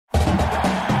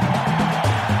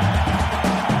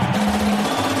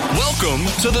Welcome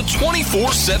to the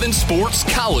 24/7 Sports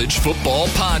College Football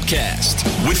Podcast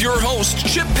with your hosts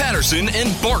Chip Patterson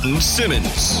and Barton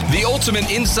Simmons. The ultimate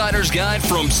insider's guide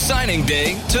from signing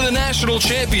day to the national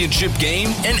championship game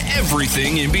and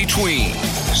everything in between.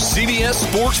 CBS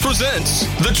Sports presents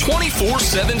the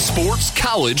 24/7 Sports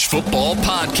College Football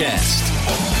Podcast.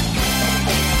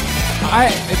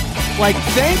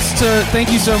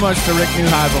 Thank you so much to Rick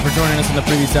Neuheisel for joining us in the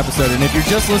previous episode. And if you're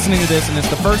just listening to this and it's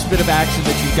the first bit of action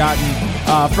that you've gotten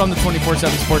from the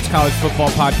 24/7 Sports College Football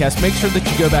Podcast, make sure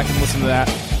that you go back and listen to that.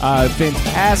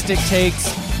 Fantastic takes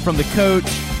from the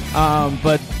coach.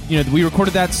 But we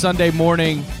recorded that Sunday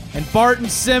morning, and Barton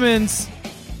Simmons,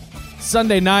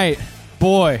 Sunday night,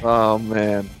 boy. Oh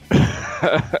man.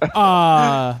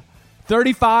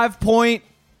 35-point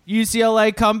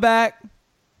UCLA comeback.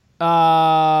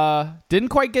 Didn't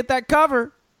quite get that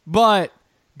cover, but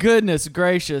goodness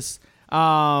gracious.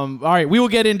 All right, we will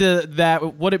get into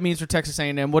that, what it means for Texas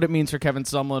A&M, what it means for Kevin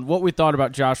Sumlin, what we thought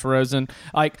about Josh Rosen.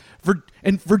 And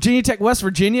Virginia Tech, West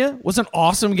Virginia was an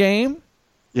awesome game.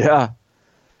 Yeah.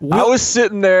 I was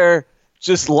sitting there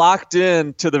just locked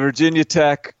in to the Virginia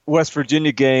Tech, West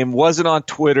Virginia game, wasn't on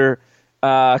Twitter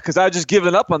because I had just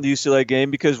given up on the UCLA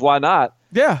game because why not?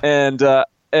 Yeah. And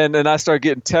then I started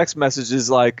getting text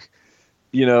messages like,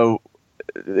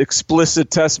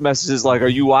 explicit text messages like, "Are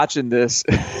you watching this?"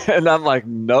 And I'm like,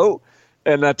 "No."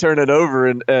 And I turn it over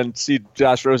and see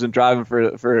Josh Rosen driving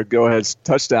for a go-ahead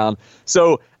touchdown.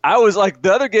 So I was like,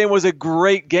 the other game was a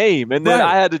great game. And then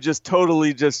right. I had to just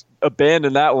totally just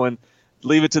abandon that one,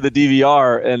 leave it to the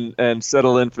DVR and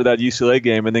settle in for that UCLA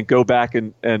game and then go back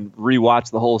and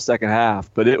rewatch the whole second half.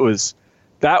 But that was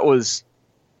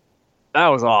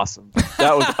awesome.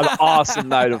 That was an awesome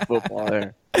night of football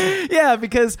there. Yeah,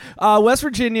 because West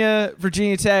Virginia,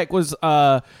 Virginia Tech was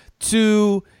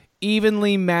two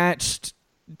evenly matched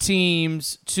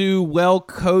teams, two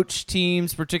well-coached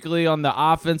teams, particularly on the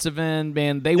offensive end.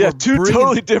 Man, they were two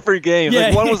totally different games. Yeah.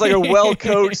 Like one was like a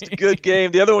well-coached, good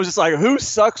game. The other one was just like, who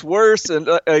sucks worse? And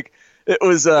it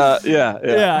was,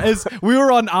 Yeah, we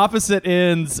were on opposite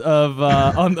ends of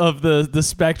the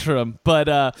spectrum. But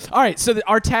all right, so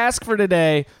our task for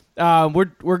today,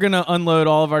 we're gonna unload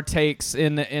all of our takes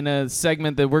in a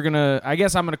segment that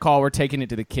I'm gonna call "We're Taking It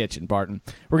to the Kitchen." Barton,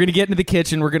 we're gonna get into the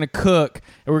kitchen, we're gonna cook,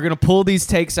 and we're gonna pull these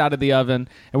takes out of the oven,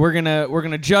 and we're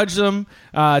gonna judge them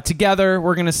together.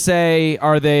 We're gonna say,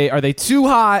 are they too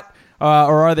hot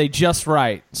or are they just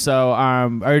right? So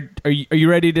are you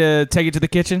ready to take it to the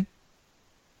kitchen?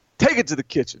 Take it to the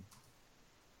kitchen.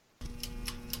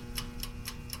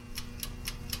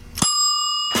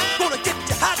 Gonna get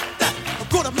you hot, I'm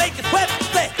gonna make it wet,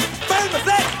 burn my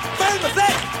flesh,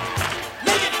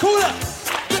 make it cooler.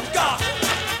 Good God,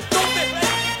 don't be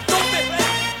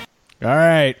late. All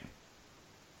right,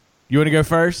 you want to go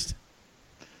first?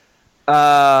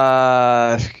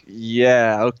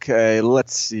 Yeah, okay,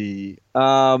 let's see.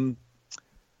 All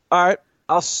right,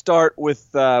 I'll start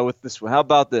with this one. How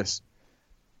about this?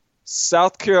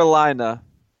 South Carolina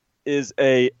is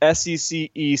a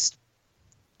SEC East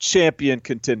champion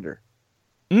contender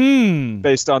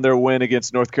based on their win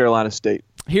against North Carolina State.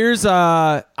 Here's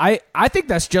I think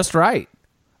that's just right.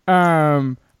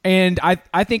 And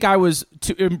I think I was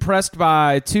impressed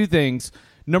by two things.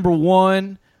 Number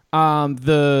one,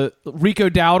 the Rico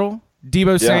Dowdle,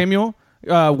 Deebo Samuel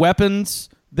weapons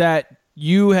that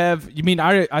you have. I mean,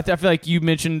 I feel like you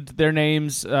mentioned their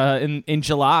names in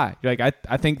July. Like I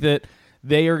think that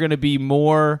they are going to be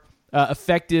more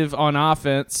effective on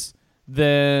offense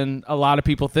than a lot of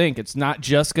people think. It's not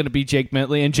just going to be Jake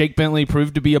Bentley, and Jake Bentley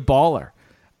proved to be a baller.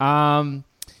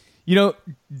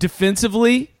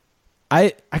 Defensively,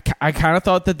 I kind of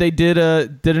thought that they did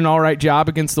an all right job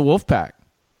against the Wolfpack.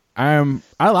 I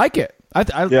like it.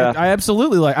 I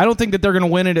absolutely like. I don't think that they're going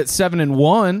to win it at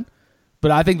 7-1. But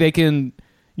I think they can,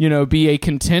 be a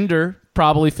contender,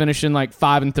 probably finishing like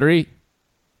 5-3.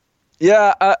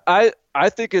 Yeah, I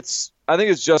think it's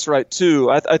just right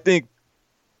too. I think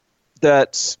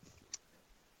that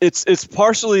it's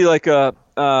partially like the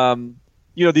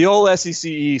old SEC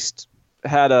East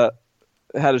had a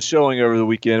showing over the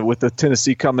weekend with the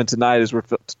Tennessee coming tonight as we're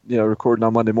recording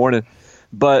on Monday morning.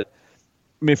 But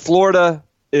I mean, Florida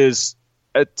it's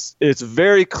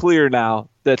very clear now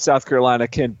that South Carolina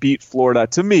can beat Florida,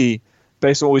 to me,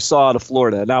 based on what we saw out of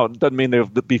Florida. Now, it doesn't mean they'll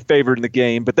be favored in the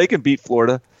game, but they can beat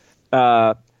Florida.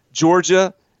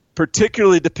 Georgia,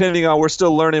 particularly depending on, we're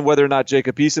still learning whether or not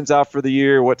Jacob Eason's out for the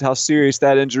year, how serious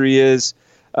that injury is.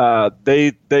 Georgia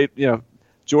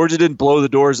didn't blow the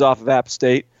doors off of App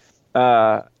State.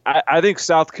 I think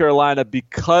South Carolina,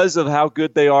 because of how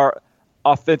good they are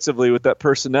offensively with that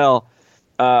personnel,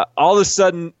 all of a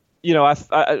sudden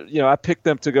I picked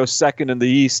them to go second in the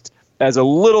East as a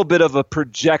little bit of a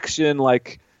projection,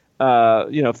 like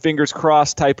fingers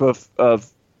crossed type of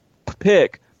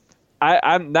pick.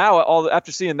 I'm now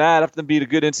after seeing that, after them beat a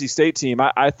good NC State team,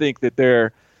 I think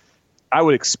that I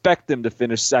would expect them to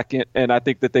finish second, and I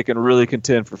think that they can really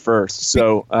contend for first.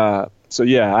 So I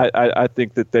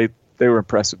think that they were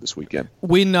impressive this weekend.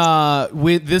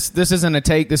 This isn't a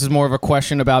take. This is more of a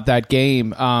question about that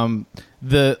game.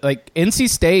 NC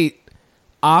State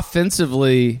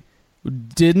offensively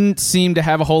didn't seem to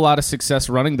have a whole lot of success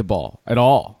running the ball at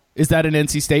all. Is that an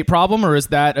NC State problem, or is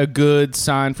that a good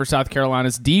sign for South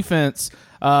Carolina's defense,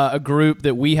 a group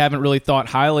that we haven't really thought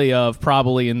highly of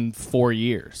probably in 4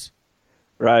 years?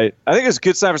 Right. I think it's a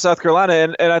good sign for South Carolina,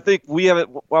 and I think we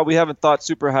haven't thought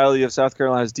super highly of South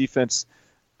Carolina's defense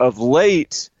of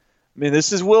late. I mean,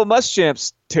 this is Will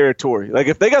Muschamp's territory. Like,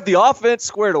 if they got the offense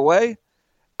squared away,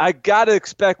 I got to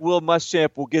expect Will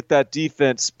Muschamp will get that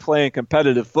defense playing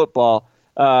competitive football.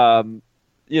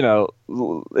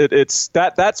 It's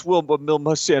that's what Will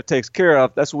Muschamp takes care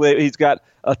of. That's what he's got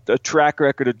a track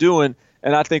record of doing,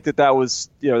 and I think that was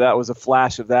a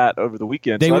flash of that over the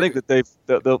weekend. I think that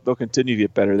they'll continue to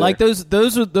get better there. Like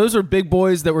those are big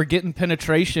boys that were getting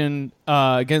penetration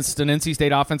against an NC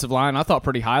State offensive line. I thought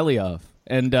pretty highly of,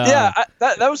 and that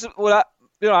was what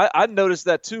I noticed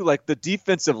that too. Like the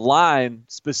defensive line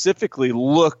specifically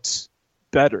looked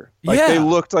better. They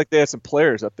looked like they had some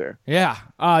players up there. Yeah.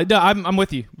 No, I'm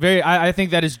with you. I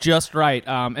think that is just right.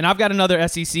 And I've got another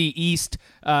SEC East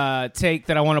take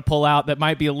that I want to pull out that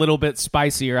might be a little bit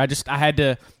spicier. I had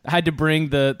to bring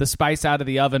the spice out of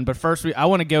the oven. But first, I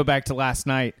want to go back to last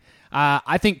night.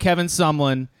 I think Kevin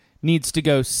Sumlin needs to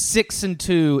go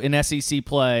 6-2 in SEC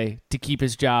play to keep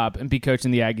his job and be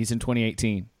coaching the Aggies in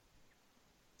 2018.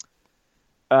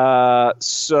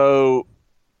 So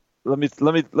let me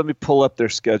pull up their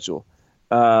schedule.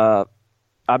 I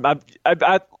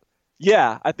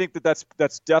think that's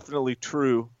definitely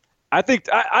true. I think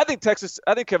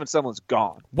Kevin Sumlin's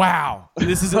gone. Wow,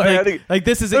 this is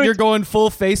you're going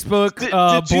full Facebook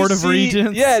board of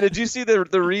regents. Yeah, did you see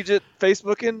the regent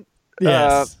Facebooking?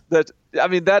 Yes.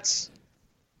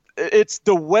 It's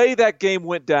the way that game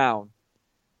went down.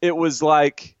 It was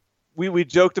like we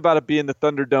joked about it being the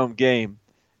Thunderdome game.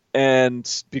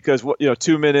 And because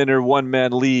 2 men enter, 1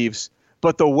 man leaves,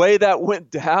 but the way that went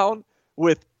down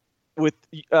with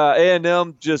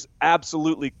A&M just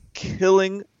absolutely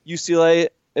killing UCLA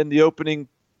in the opening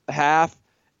half,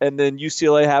 and then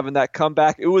UCLA having that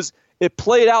comeback, it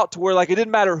played out to where like it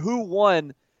didn't matter who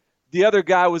won, the other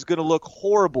guy was going to look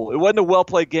horrible. It wasn't a well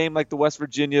played game like the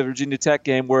Virginia Tech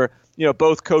game where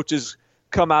both coaches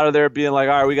come out of there being like,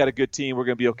 all right, we got a good team, we're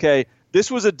going to be okay.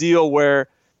 This was a deal where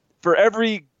for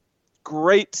every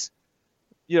great,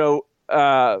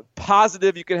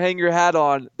 positive you can hang your hat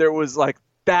on, there was like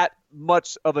that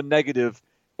much of a negative.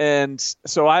 And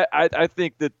so I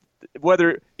think that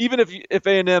even if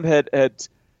A&M had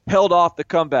held off the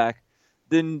comeback,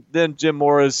 then Jim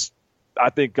Mora's,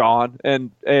 I think, gone, and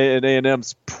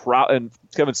A&M's and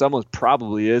Kevin Sumlin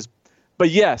probably is. But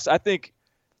yes, I think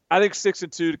 6-2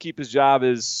 to keep his job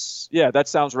that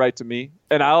sounds right to me.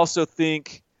 And I also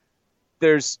think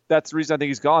that's the reason I think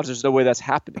he's gone. There's no way that's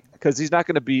happening because they're not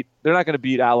going to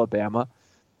beat Alabama,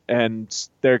 and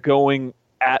they're going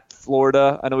at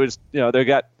Florida. I know they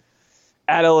got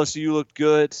at LSU looked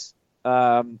good.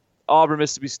 Auburn,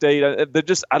 Mississippi State. I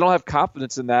don't have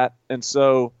confidence in that, and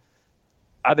so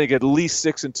I think at least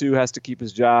 6-2 has to keep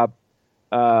his job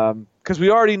because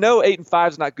we already know 8-5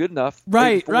 is not good enough.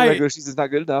 Right. Regular season's not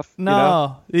good enough.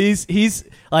 No, he's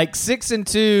like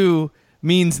 6-2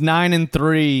 means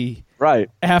 9-3. Right.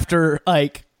 After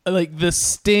like the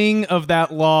sting of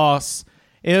that loss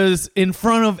is in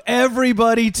front of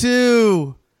everybody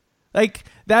too. Like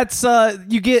that's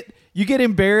you get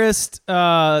embarrassed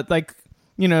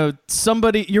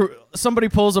somebody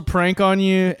pulls a prank on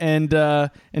you and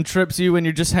trips you when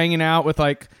you're just hanging out with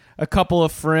like a couple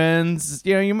of friends.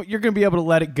 You're going to be able to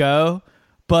let it go.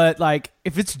 But like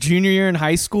if it's junior year in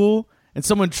high school and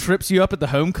someone trips you up at the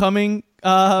homecoming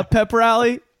pep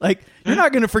rally, like you're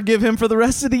not going to forgive him for the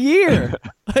rest of the year.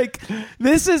 Like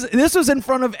this was in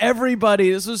front of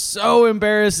everybody. This was so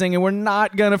embarrassing, and we're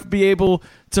not going to be able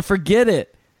to forget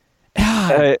it.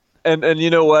 Hey, and you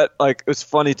know what? Like it's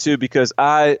funny too because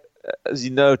as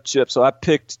you know, Chip. So I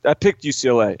picked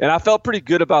UCLA, and I felt pretty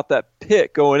good about that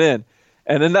pick going in.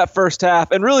 And then that first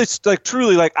half, and really, like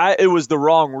truly, like it was the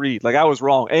wrong read. Like I was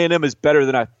wrong. A&M is better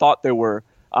than I thought they were,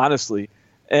 honestly.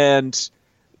 And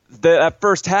that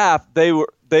first half, they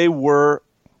were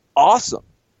awesome.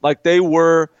 Like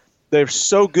they're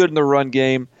so good in the run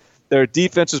game. Their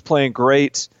defense was playing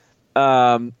great.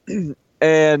 And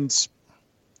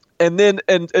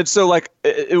so like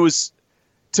it was,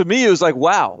 to me, it was like,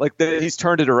 wow, like he's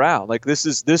turned it around. Like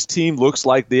this team looks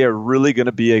like they are really going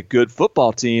to be a good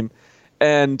football team.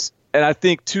 And I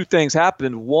think two things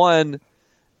happened. One,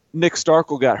 Nick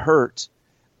Starkel got hurt.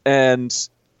 And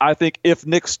I think if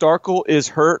Nick Starkel is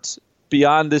hurt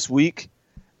beyond this week,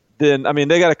 then, I mean,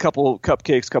 they got a couple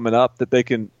cupcakes coming up that they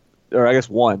can, or I guess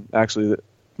one, actually.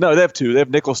 No, they have two. They have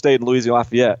Nicholls State and Louisiana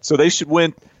Lafayette. So they should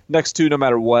win next two no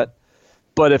matter what.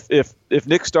 But if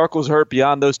Nick Starkel's hurt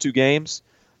beyond those two games,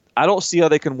 I don't see how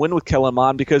they can win with Kellen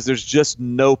Mond because there's just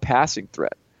no passing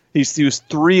threat. He was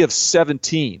 3 of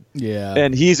 17. Yeah.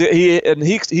 And he's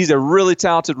a really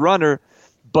talented runner,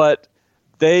 but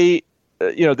they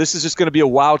this is just going to be a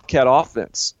wildcat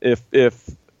offense if Nick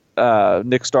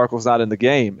Starkel's not in the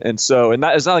game. And so, and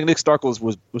it's not like Nick Starkel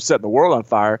was setting the world on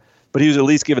fire, but he was at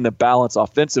least giving the balance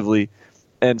offensively.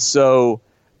 And so,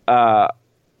 it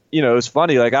was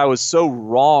funny. Like, I was so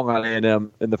wrong on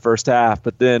A&M in the first half,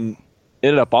 but then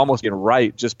ended up almost getting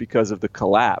right just because of the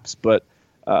collapse. But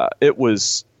it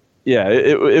was not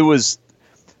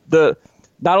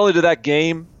only did that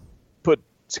game put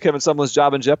Kevin Sumlin's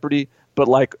job in jeopardy, but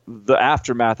like the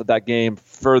aftermath of that game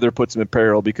further puts him in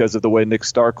peril because of the way Nick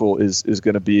Starkel is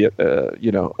going to be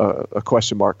a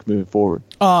question mark moving forward.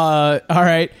 All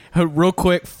right, real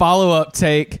quick follow-up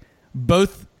take.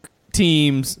 Both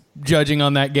teams judging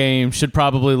on that game should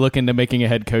probably look into making a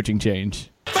head coaching change.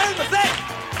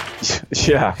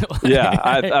 Yeah.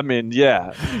 I mean,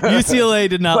 yeah. UCLA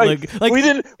did not look like we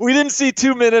didn't see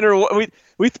 2 men enter.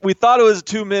 We thought it was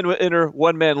 2 men enter,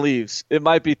 1 man leaves. It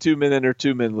might be 2 men enter,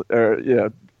 2 men,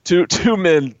 or two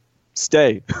men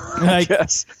stay. I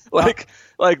guess like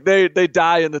they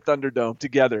die in the Thunderdome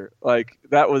together. Like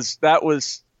that was.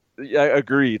 I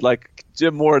agreed. Like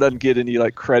Jim Moore doesn't get any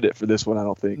like credit for this one. I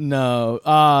don't think. No.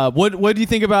 What do you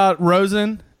think about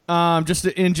Rosen? Just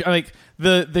to like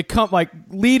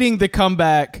leading the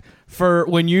comeback for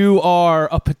when you are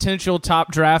a potential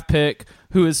top draft pick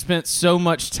who has spent so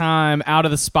much time out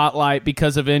of the spotlight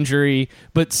because of injury,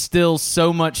 but still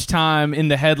so much time in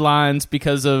the headlines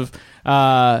because of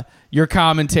your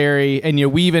commentary. And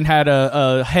we even had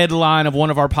a headline of one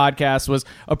of our podcasts was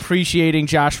appreciating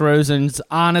Josh Rosen's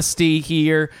honesty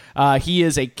here. He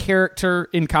is a character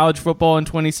in college football in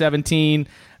 2017.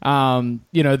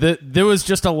 There was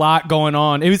just a lot going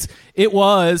on. It was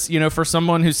for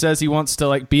someone who says he wants to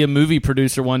like be a movie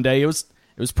producer one day, it was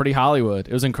pretty Hollywood.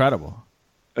 It was incredible.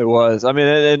 It was. I mean,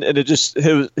 and it just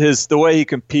the way he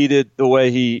competed, the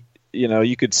way he,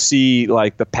 you could see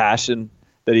like the passion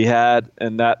that he had,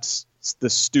 and that's the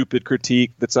stupid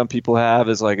critique that some people have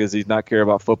is like, does he not care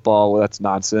about football? Well, that's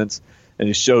nonsense. And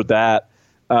he showed that.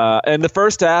 And the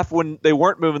first half, when they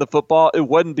weren't moving the football, it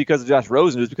wasn't because of Josh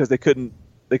Rosen. It was because they couldn't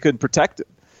protect him.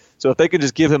 So if they can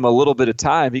just give him a little bit of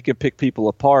time, he can pick people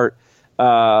apart.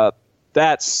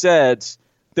 That said,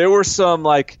 there were some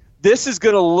like, this is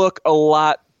going to look a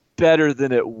lot better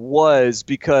than it was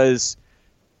because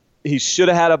he should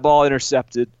have had a ball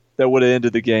intercepted that would have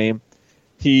ended the game.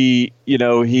 There's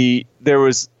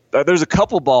a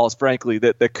couple balls, frankly,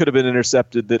 that could have been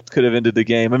intercepted that could have ended the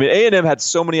game. I mean, A&M had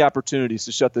so many opportunities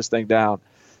to shut this thing down.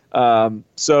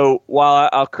 So while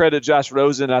I'll credit Josh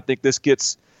Rosen, I think this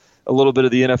gets a little bit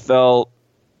of the NFL,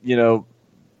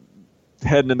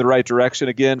 heading in the right direction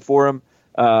again for him.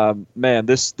 Man,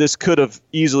 this could have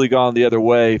easily gone the other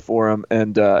way for him,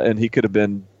 and he could have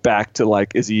been back to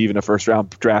like, is he even a first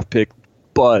round draft pick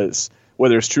buzz?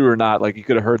 Whether it's true or not, like you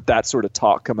could have heard that sort of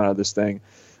talk come out of this thing.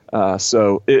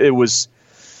 So it was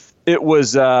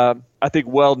I think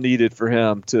well needed for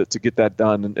him to get that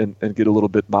done and get a little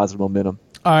bit positive momentum.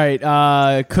 All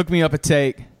right, cook me up a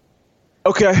take.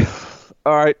 Okay,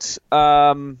 all right.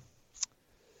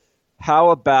 How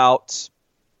about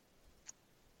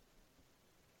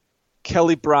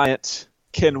Kelly Bryant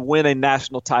can win a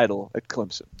national title at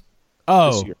Clemson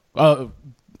this year?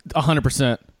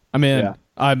 100%. I'm in. Yeah.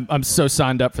 I'm so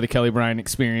signed up for the Kelly Bryant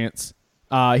experience.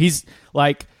 He's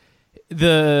like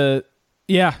what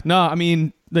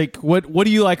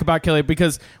do you like about Kelly?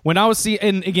 Because when I was seeing,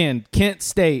 and again, Kent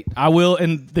State,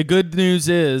 and the good news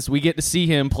is we get to see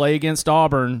him play against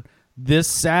Auburn this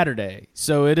Saturday.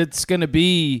 So it's going to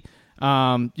be,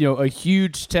 a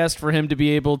huge test for him to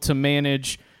be able to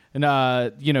manage. And,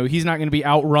 he's not going to be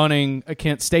outrunning a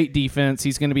Kent State defense.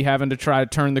 He's going to be having to try to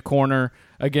turn the corner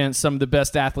against some of the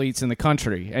best athletes in the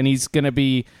country. And he's going to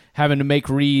be having to make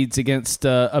reads against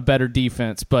a better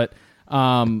defense. But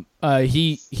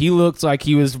he looks like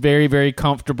he was very, very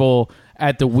comfortable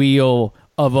at the wheel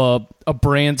of a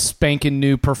brand spanking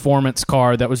new performance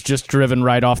car that was just driven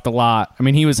right off the lot. I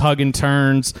mean, he was hugging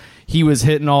turns. He was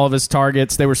hitting all of his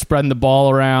targets. They were spreading the ball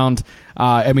around.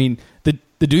 I mean,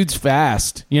 the dude's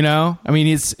fast, you know? I mean,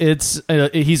 he's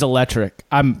electric.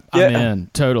 I'm in,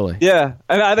 totally. Yeah,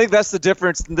 and I think that's the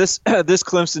difference. This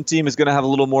Clemson team is going to have a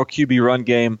little more QB run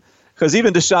game because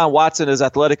even Deshaun Watson, as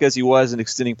athletic as he was in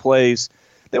extending plays,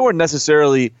 they weren't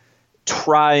necessarily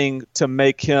trying to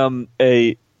make him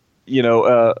a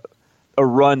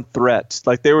run threat.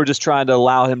 Like they were just trying to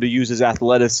allow him to use his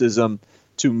athleticism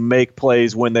to make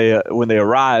plays when they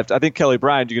arrived. I think Kelly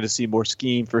Bryant, you're going to see more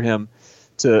scheme for him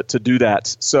to do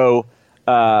that. So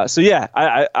yeah,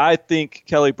 I think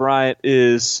Kelly Bryant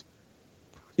is,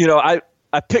 I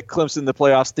picked Clemson in the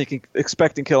playoffs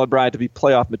expecting Kelly Bryant to be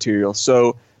playoff material.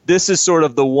 So this is sort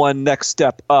of the one next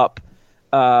step up.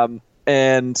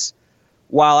 And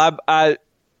while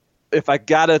if I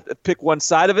got to pick one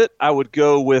side of it, I would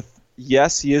go with,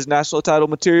 yes, he is national title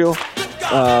material.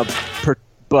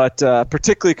 But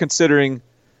particularly considering,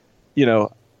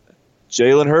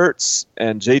 Jalen Hurts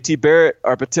and JT Barrett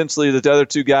are potentially the other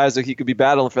two guys that he could be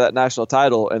battling for that national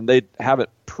title, and they haven't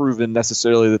proven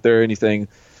necessarily that they're anything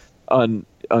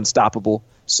unstoppable.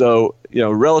 So,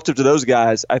 relative to those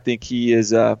guys, I think he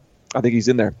is. I think he's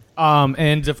in there.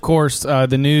 And of course,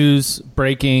 the news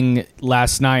breaking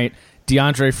last night: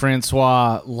 DeAndre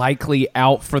Francois likely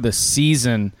out for the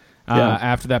season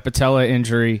after that patella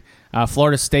injury.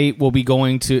 Florida State will be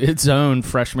going to its own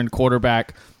freshman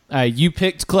quarterback. You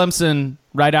picked Clemson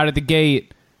right out of the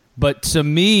gate, but to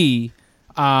me,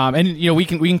 and we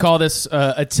can call this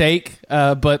a take,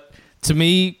 but to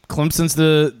me,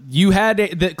 you had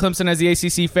Clemson as the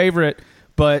ACC favorite,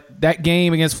 but that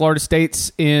game against Florida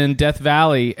State's in Death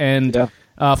Valley, and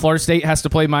Florida State has to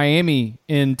play Miami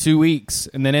in 2 weeks,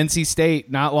 and then NC State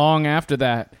not long after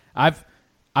that. I've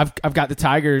got the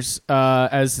Tigers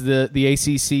as the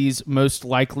ACC's most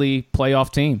likely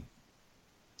playoff team.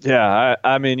 Yeah,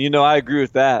 I mean, I agree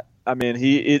with that. I mean,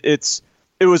 it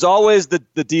was always the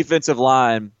defensive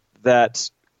line that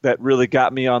really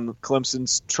got me on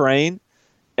Clemson's train.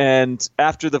 And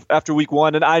after week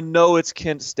one, and I know it's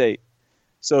Kent State,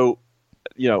 so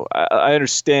I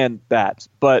understand that,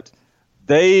 but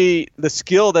the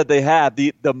skill that they had,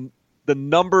 the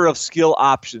number of skill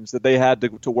options that they had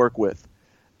to work with,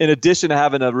 in addition to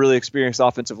having a really experienced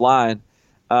offensive line,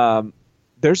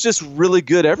 there's just really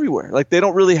good everywhere. Like they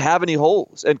don't really have any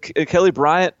holes. And Kelly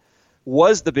Bryant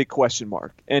was the big question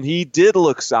mark, and he did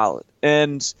look solid.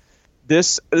 And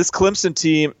this Clemson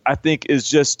team, I think, is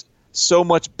just so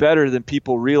much better than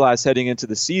people realize heading into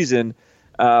the season.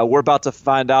 We're about to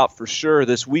find out for sure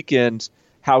this weekend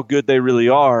how good they really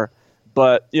are.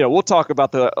 But we'll talk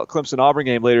about the Clemson-Auburn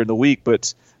game later in the week.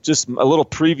 But just a little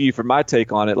preview for my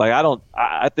take on it. Like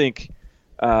I think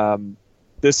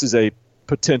this is a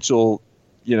potential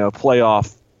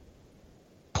playoff,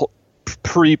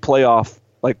 pre-playoff,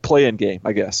 like play-in game,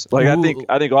 I guess. Like I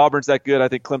think Auburn's that good. I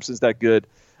think Clemson's that good.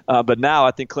 But now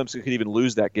I think Clemson could even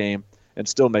lose that game and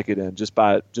still make it in just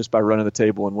by running the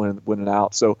table and winning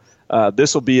out. So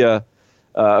this will be a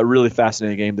really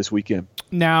fascinating game this weekend.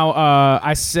 Now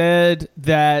I said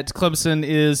that Clemson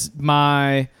is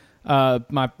my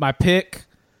pick.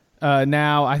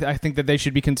 Now I think that they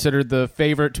should be considered the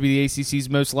favorite to be the ACC's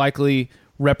most likely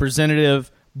representative,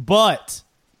 but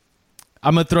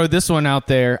I'm going to throw this one out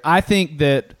there. I think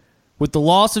that with the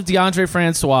loss of DeAndre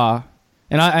Francois,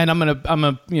 and I'm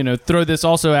going to throw this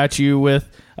also at you with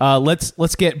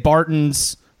let's get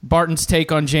Barton's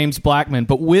take on James Blackman,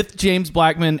 but with James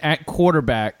Blackman at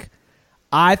quarterback,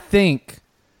 I think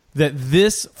that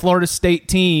this Florida State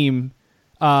team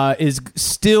is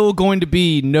still going to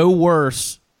be no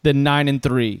worse than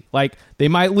 9-3. Like they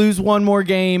might lose one more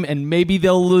game, and maybe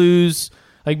they'll lose.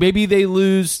 Like maybe they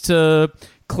lose to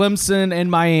Clemson and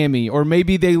Miami, or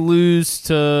maybe they lose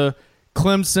to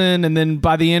Clemson, and then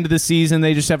by the end of the season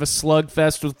they just have a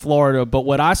slugfest with Florida. But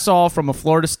what I saw from a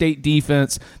Florida State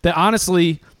defense that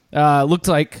honestly looked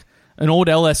like an old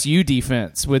LSU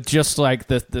defense with just like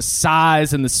the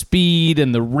size and the speed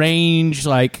and the range,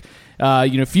 like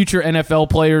future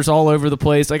NFL players all over the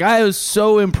place. Like I was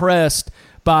so impressed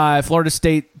by Florida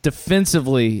State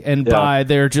defensively and by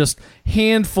their just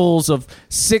handfuls of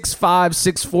 6'5",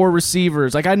 6'4"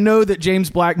 receivers. Like I know that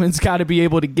James Blackman's got to be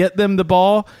able to get them the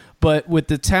ball, but with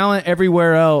the talent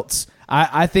everywhere else,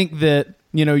 I think that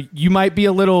you might be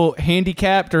a little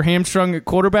handicapped or hamstrung at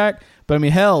quarterback. But I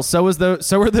mean, hell, so are those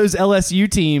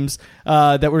LSU teams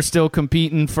that were still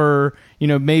competing for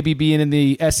maybe being in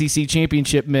the SEC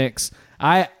championship mix.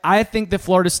 I think that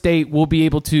Florida State will be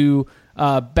able to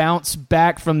bounce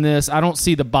back from this. I don't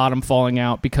see the bottom falling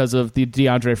out because of the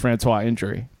DeAndre Francois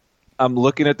injury. I'm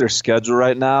looking at their schedule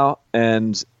right now,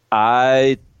 and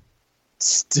I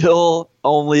still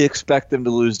only expect them to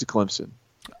lose to Clemson.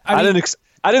 I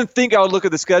didn't think I would look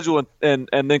at the schedule and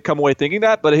then come away thinking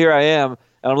that, but here I am,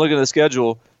 and I'm looking at the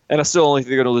schedule, and I still only think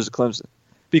they're going to lose to Clemson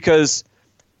because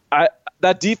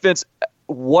that defense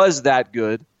was that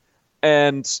good,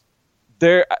 and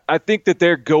I think that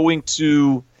they're going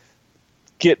to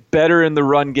get better in the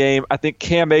run game. I think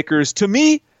Cam Akers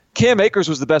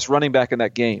was the best running back in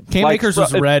that game. Cam Akers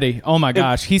was ready. Oh my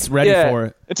gosh, he's ready for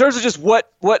it. In terms of just what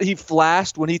he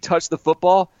flashed when he touched the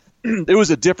football, it was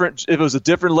a different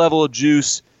level of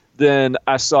juice than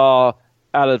I saw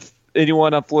out of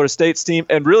anyone on Florida State's team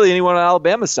and really anyone on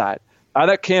Alabama's side. I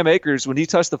thought Cam Akers, when he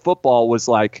touched the football, was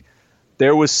like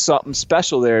there was something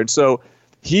special there, and so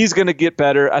he's going to get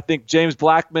better. I think James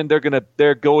Blackman, they're going to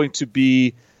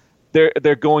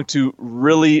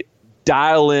really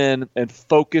dial in and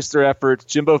focus their efforts.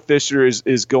 Jimbo Fisher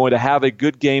is going to have a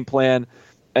good game plan,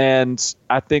 and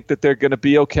I think that they're going to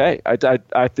be okay.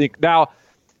 I think now.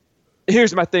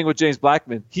 Here's my thing with James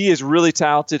Blackman. He is really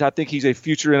talented. I think he's a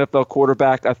future NFL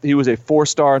quarterback. He was a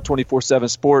 4-star in 24/7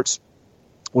 Sports,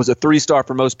 was a 3-star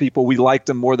for most people. We liked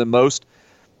him more than most.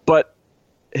 But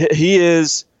he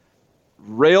is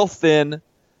rail thin.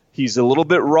 He's a little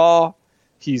bit raw.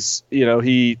 He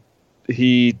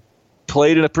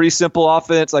played in a pretty simple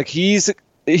offense. Like he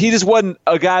just wasn't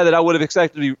a guy that I would have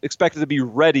expected to be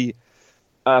ready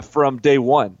from day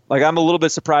one. Like I'm a little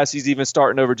bit surprised he's even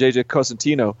starting over J.J.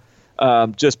 Cosentino.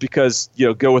 Just because,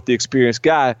 go with the experienced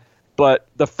guy. But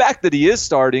the fact that he is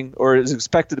starting or is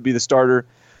expected to be the starter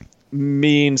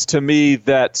means to me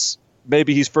that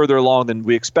maybe he's further along than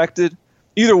we expected.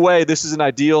 Either way, this isn't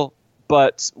ideal,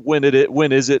 but when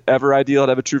is it ever ideal to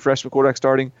have a true freshman quarterback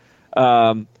starting?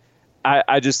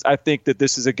 I think that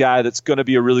this is a guy that's going to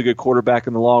be a really good quarterback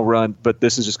in the long run, but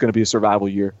this is just going to be a survival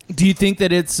year. Do you think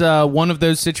that it's one of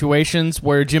those situations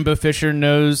where Jimbo Fisher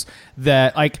knows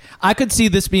that, like, I could see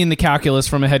this being the calculus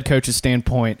from a head coach's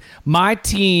standpoint. My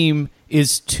team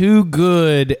is too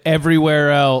good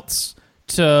everywhere else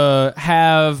to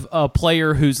have a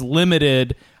player who's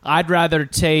limited. I'd rather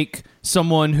take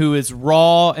someone who is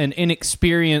raw and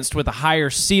inexperienced with a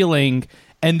higher ceiling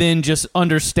and then just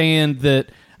understand that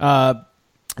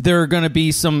there are going to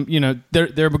be some,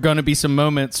 there are going to be some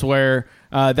moments where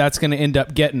that's going to end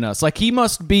up getting us. Like he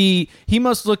must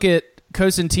look at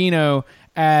Cosentino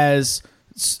as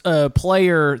a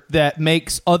player that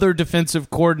makes other defensive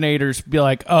coordinators be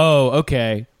like, oh,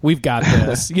 okay, we've got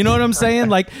this. You know what I'm saying?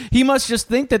 Like he must just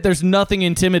think that there's nothing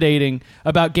intimidating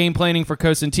about game planning for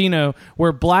Cosentino,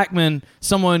 where Blackman,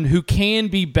 someone who can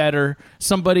be better,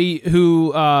 somebody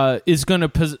who is going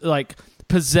to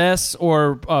possess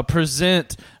or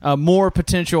present more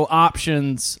potential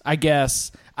options, I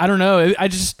guess. I don't know. I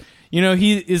just,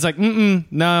 he is like,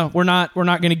 no, we're not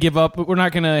going to give up. We're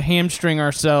not going to hamstring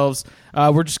ourselves.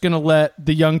 We're just going to let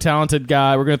the young, talented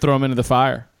guy, we're going to throw him into the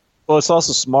fire. Well, it's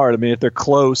also smart. I mean, if they're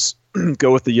close,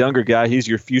 go with the younger guy. He's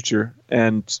your future,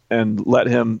 and let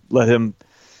him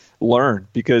learn,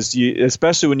 because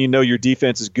especially when your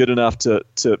defense is good enough to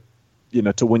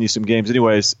win you some games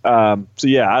anyways. I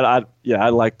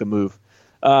like the move.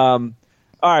 All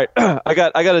right. I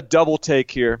got a double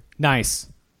take here. Nice.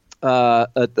 A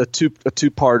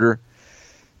two-parter.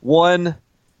 One,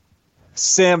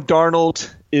 Sam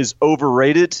Darnold is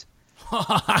overrated.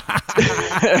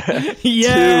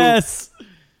 Yes.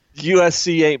 Two,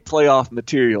 USC ain't playoff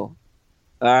material.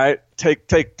 All right. Take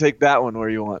that one where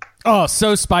you want. Oh,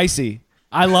 so spicy.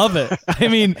 I love it. I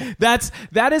mean, that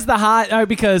is the hot,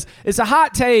 because it's a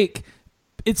hot take.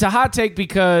 It's a hot take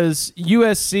because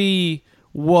USC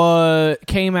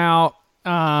came out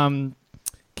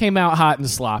hot and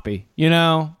sloppy. They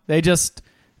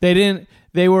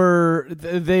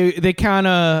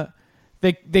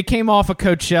came off of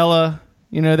Coachella.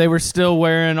 They were still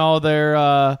wearing all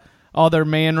their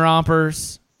man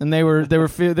rompers, and they were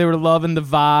loving the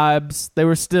vibes. They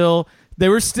were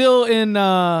still in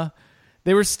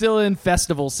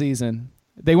festival season.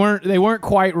 They weren't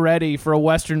quite ready for a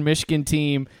Western Michigan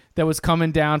team that was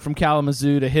coming down from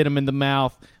Kalamazoo to hit them in the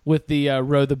mouth with the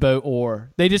row the boat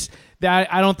oar.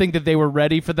 I don't think that they were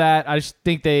ready for that. I just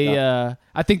think I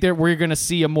think that we're going to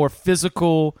see a more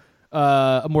physical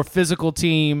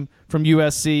team from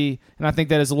USC, and I think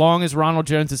that as long as Ronald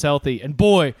Jones is healthy, and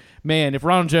boy, man, if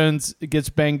Ronald Jones gets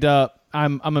banged up,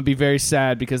 I'm gonna be very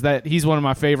sad, because he's one of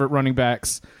my favorite running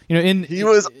backs. He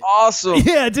was awesome.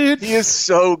 Yeah, dude, he is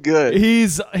so good.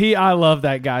 I love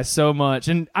that guy so much.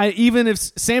 And even if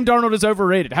Sam Darnold is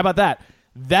overrated, how about that?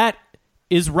 That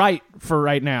is right for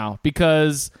right now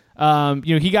because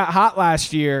he got hot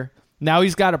last year. Now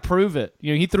he's got to prove it.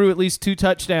 He threw at least 2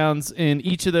 touchdowns in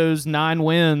each of those 9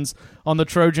 wins on the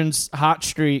Trojans' hot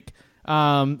streak.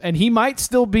 And he might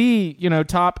still be,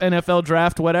 top NFL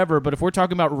draft, whatever. But if we're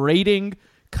talking about rating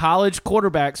college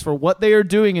quarterbacks for what they are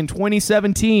doing in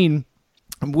 2017,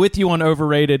 I'm with you on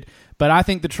overrated. But I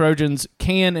think the Trojans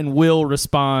can and will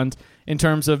respond in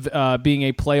terms of being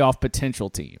a playoff potential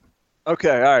team.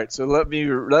 Okay, all right. So let me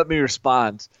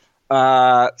respond.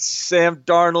 Sam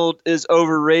Darnold is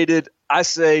overrated. I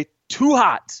say too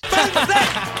hot.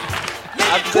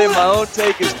 I'm saying my own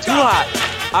take is too hot.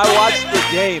 I watched the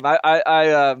game.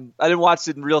 I didn't watch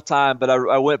it in real time, but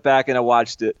I went back and I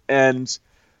watched it, and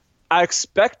I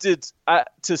expected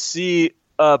to see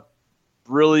a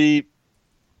really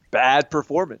bad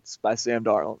performance by Sam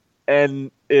Darnold,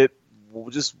 and it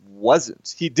just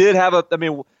wasn't. He did have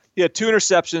he had 2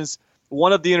 interceptions.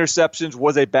 One of the interceptions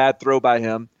was a bad throw by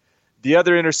him. The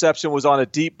other interception was on a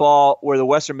deep ball where the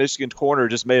Western Michigan corner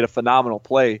just made a phenomenal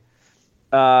play.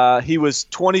 He was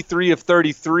 23 of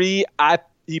 33.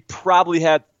 He probably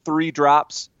had 3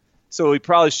 drops, so he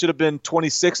probably should have been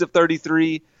 26 of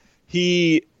 33.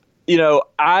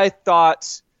 I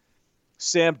thought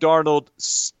Sam Darnold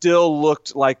still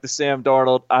looked like the Sam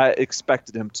Darnold I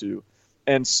expected him to.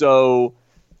 And so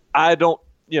I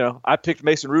picked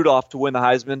Mason Rudolph to win the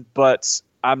Heisman, but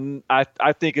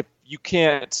I think if you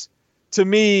can't, to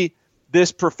me,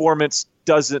 this performance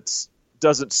doesn't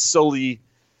sully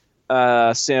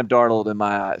Sam Darnold in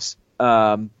my eyes.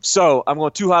 So I'm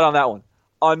going too hot on that one.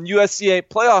 On USCA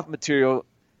playoff material,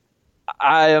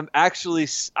 I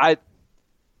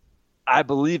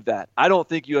believe that. I don't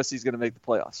think USC is going to make the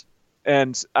playoffs.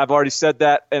 And I've already said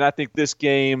that, and I think this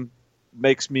game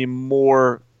makes me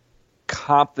more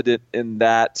confident in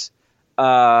that.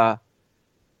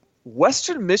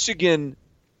 Western Michigan,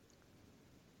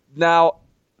 now,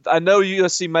 I know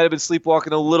USC might have been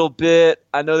sleepwalking a little bit.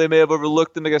 I know they may have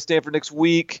overlooked them against Stanford next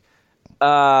week.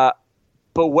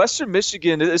 But Western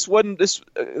Michigan, this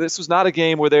was not a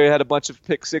game where they had a bunch of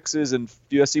pick sixes and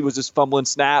USC was just fumbling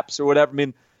snaps or whatever. I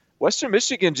mean, Western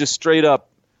Michigan just straight up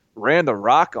ran the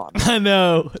rock on them. I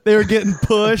know. They were getting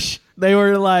pushed. They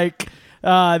were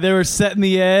they were setting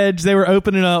the edge. They were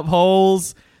opening up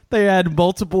holes. They had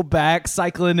multiple backs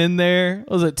cycling in there.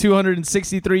 Was it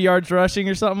 263 yards rushing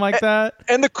or something like that?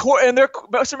 And their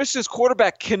Western Michigan's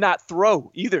quarterback cannot throw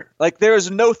either. There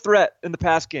is no threat in the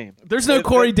pass game. There's no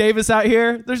Corey Davis out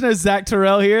here. There's no Zach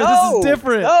Terrell here. This is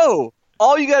different. No.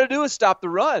 All you got to do is stop the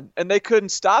run, and they couldn't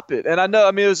stop it. And I know,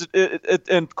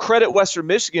 and credit Western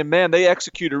Michigan, man, they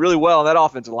executed really well, and that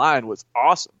offensive line was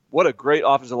awesome. What a great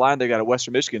offensive line they got at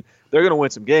Western Michigan. They're going to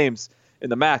win some games in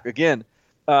the MAC again.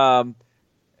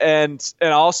 And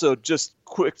also, just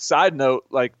quick side note,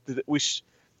 the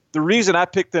reason I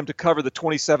picked them to cover the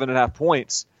 27.5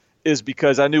 points is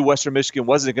because I knew Western Michigan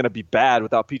wasn't going to be bad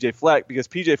without P.J. Fleck, because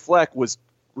P.J. Fleck was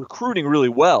recruiting really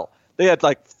well. They had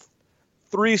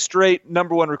 3 straight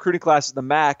number 1 recruiting classes in the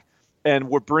MAC, and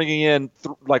were bringing in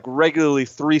regularly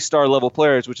 3-star level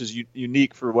players, which is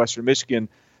unique for Western Michigan,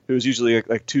 who is usually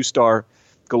 2-star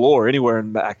galore anywhere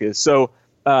in MAC is. So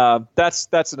that's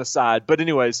an aside. But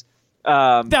anyways.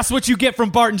 That's what you get from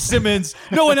Barton Simmons.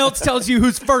 No one else tells you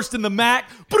who's first in the MAC.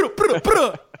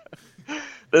 The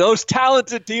most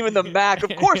talented team in the MAC.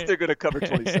 Of course they're going to cover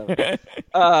 27.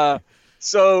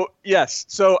 So, yes.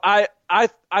 So I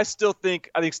still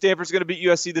think Stanford's going to beat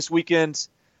USC this weekend.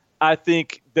 I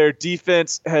think their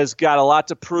defense has got a lot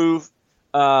to prove.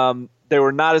 They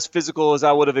were not as physical as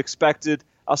I would have expected.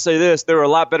 I'll say this: they were a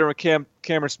lot better when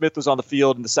Cameron Smith was on the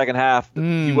field in the second half.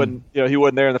 He wasn't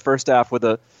there in the first half with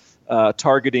a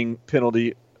targeting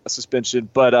penalty suspension.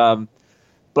 But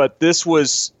this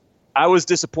was, I was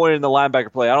disappointed in the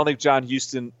linebacker play. I don't think John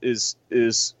Houston he's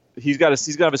got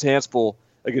his hands full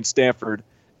against Stanford,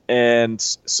 and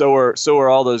so are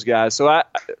all those guys. So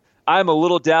I'm a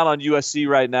little down on USC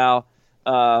right now,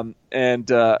 and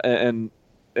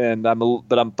I'm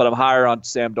higher on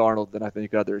Sam Darnold than I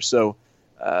think others. So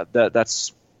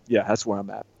that's where I'm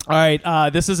at. All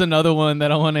right, this is another one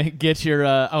that I want to get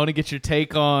your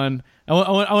take on. I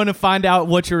want to find out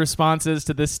what your response is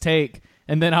to this take,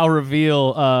 and then I'll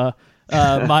reveal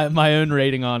my own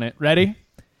rating on it. Ready?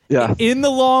 Yeah. In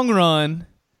the long run,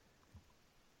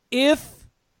 if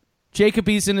Jacob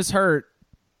Eason is hurt,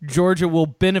 Georgia will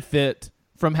benefit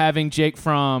from having Jake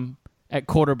Fromm at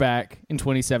quarterback in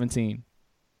 2017.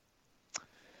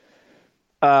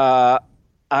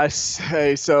 I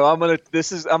say so. I'm gonna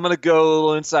go a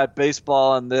little inside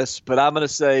baseball on this, but I'm gonna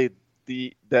say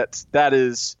that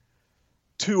is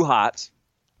too hot.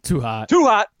 Too hot. Too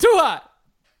hot. Too hot.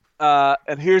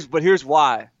 here's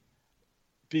why.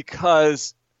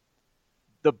 Because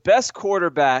the best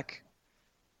quarterback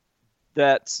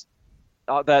that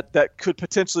could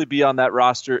potentially be on that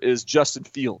roster is Justin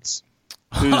Fields,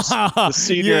 who's the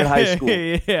senior in high school.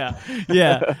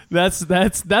 Yeah.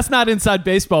 That's not inside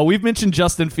baseball. We've mentioned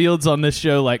Justin Fields on this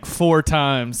show like 4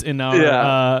 times in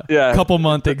our couple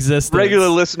month existence. Regular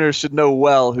listeners should know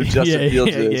well who Justin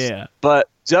Fields is. Yeah. But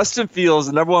Justin Fields,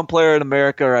 the number 1 player in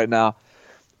America right now,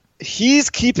 he's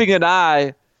keeping an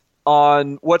eye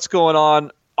on what's going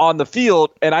on the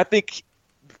field, and I think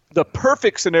the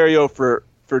perfect scenario for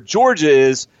Georgia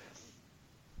is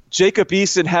Jacob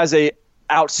Eason has a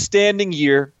outstanding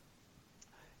year,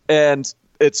 and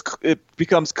it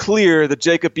becomes clear that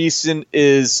Jacob Eason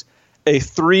is a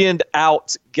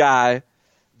 3-and-out guy.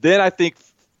 Then I think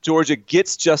Georgia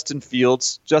gets Justin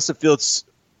Fields. Justin Fields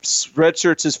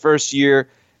redshirts his first year,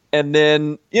 and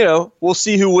then we'll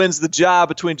see who wins the job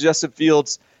between Justin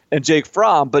Fields and Jake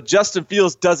Fromm. But Justin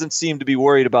Fields doesn't seem to be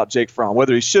worried about Jake Fromm.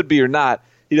 Whether he should be or not,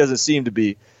 he doesn't seem to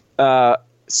be.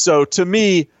 So to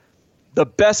me, the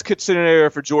best scenario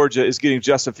for Georgia is getting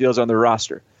Justin Fields on the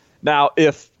roster. Now,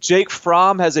 if Jake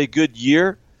Fromm has a good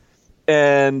year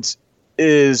and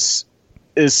is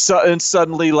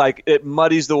suddenly like it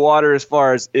muddies the water as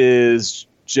far as is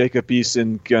Jacob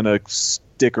Eason going to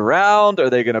stick around? Are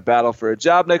they going to battle for a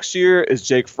job next year? Is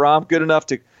Jake Fromm good enough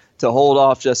to hold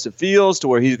off Justin Fields to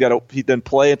where he then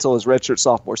play until his redshirt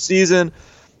sophomore season?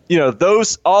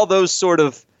 All those sort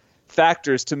of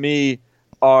factors to me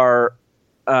are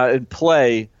in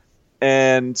play,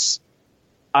 and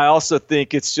I also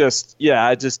think it's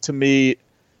to me,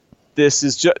 this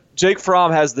is Jake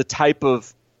Fromm has the type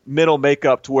of mental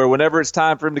makeup to where whenever it's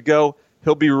time for him to go,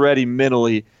 he'll be ready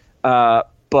mentally.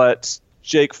 But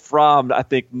Jake Fromm, I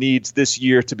think, needs this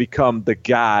year to become the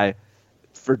guy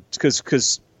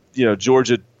because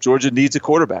Georgia needs a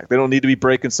quarterback. They don't need to be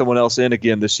breaking someone else in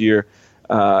again this year.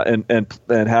 And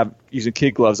have using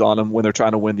kid gloves on them when they're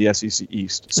trying to win the SEC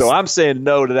East. So I'm saying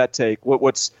no to that take. Where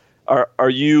are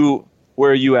you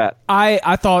at?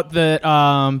 I thought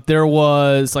that there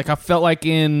was I felt like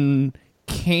in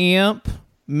camp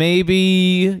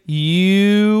maybe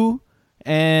you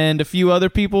and a few other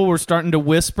people were starting to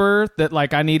whisper that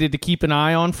I needed to keep an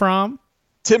eye on Fromm.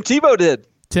 Tim Tebow did.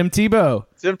 Tim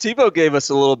Tebow gave us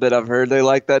a little bit. I've heard they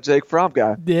like that Jake Fromm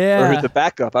guy. Yeah. Or the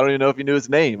backup. I don't even know if he knew his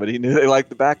name, but he knew they liked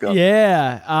the backup.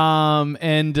 Yeah.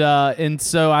 And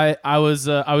so I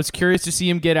was curious to see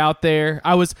him get out there.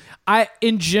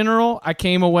 In general, I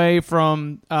came away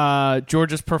from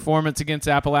Georgia's performance against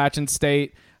Appalachian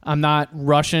State. I'm not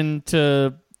rushing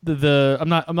to I'm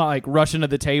not rushing to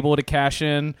the table to cash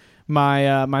in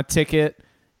my ticket.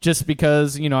 Just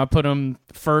because, I put them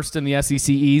first in the SEC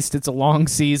East. It's a long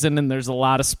season, and there's a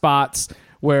lot of spots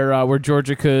where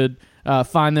Georgia could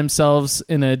find themselves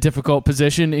in a difficult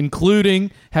position,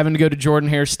 including having to go to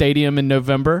Jordan-Hare Stadium in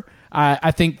November. I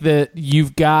think that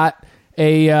you've got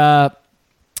I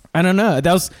don't know.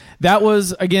 That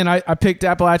was again, I picked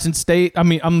Appalachian State. I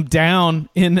mean, I'm down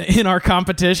in our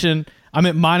competition. I'm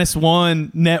at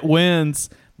 -1 net wins,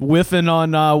 whiffing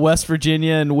on West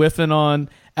Virginia and whiffing on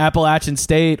Appalachian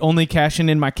State, only cashing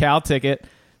in my Cal ticket.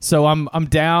 So I'm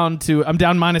down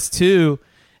 -2,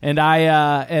 and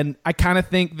I kind of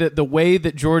think that the way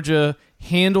that Georgia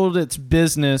handled its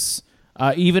business,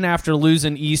 even after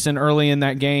losing Easton early in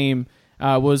that game,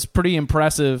 was pretty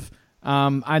impressive.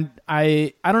 I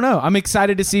don't know. I'm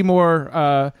excited to see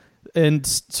more and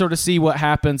sort of see what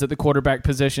happens at the quarterback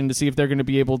position to see if they're going to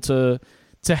be able to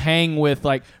hang with,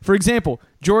 for example,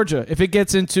 Georgia. If it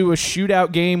gets into a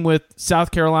shootout game with South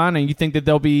Carolina, you think that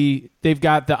they've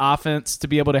got the offense to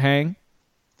be able to hang?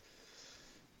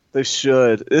 They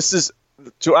should. I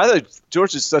think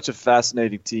Georgia's such a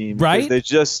fascinating team, right? They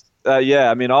just, all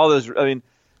those.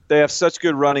 They have such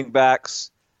good running backs.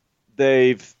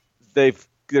 They're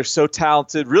so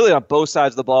talented, really on both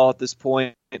sides of the ball at this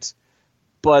point.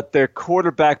 But their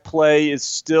quarterback play is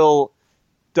still.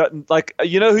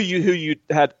 Who you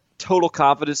had total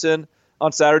confidence in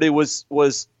on Saturday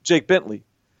was Jake Bentley.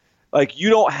 You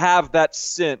don't have that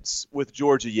sense with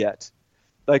Georgia yet.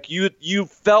 You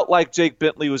felt like Jake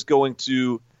Bentley was going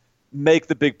to make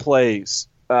the big plays.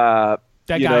 That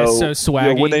guy is so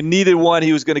swaggy. When they needed one,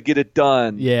 he was going to get it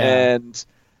done. Yeah. And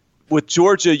with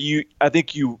Georgia, I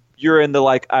think you're in the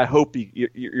I hope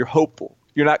you're hopeful.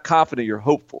 You're not confident. You're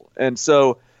hopeful. And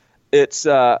so it's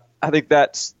I think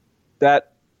that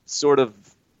sort of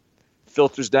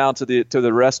filters down to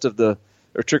the rest of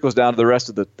trickles down to the rest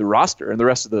of the roster and the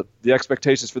rest of the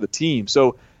expectations for the team.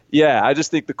 So yeah, I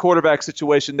just think the quarterback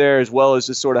situation there, as well as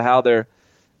just sort of how they're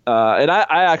And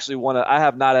I actually want to. I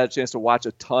have not had a chance to watch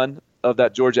a ton of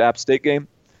that Georgia App State game.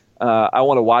 I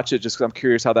want to watch it just because I'm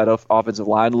curious how that offensive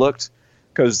line looked,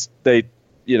 because they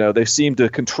seemed to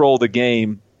control the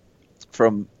game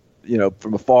from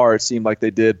afar. It seemed like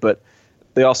they did, but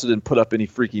they also didn't put up any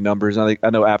freaky numbers. I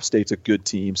know App State's a good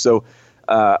team, so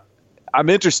I'm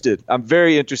interested. I'm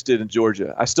very interested in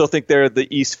Georgia. I still think they're the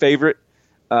East favorite,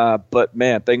 but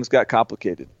man, things got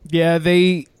complicated. Yeah,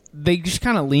 they just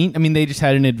kind of leaned. I mean, they just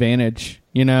had an advantage,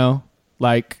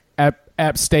 like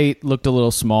App State looked a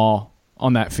little small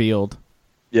on that field.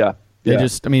 Yeah. They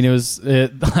just, I mean,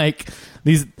 like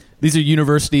these are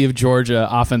University of Georgia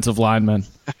offensive linemen.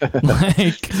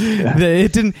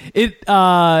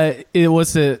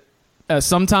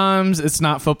 Sometimes it's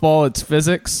not football, it's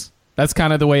physics. That's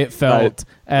kind of the way it felt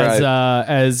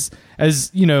as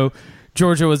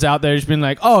Georgia was out there just being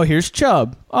like, oh, here's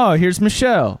Chubb. Oh, here's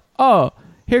Michelle. Oh,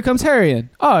 here comes Harrion.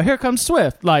 Oh, here comes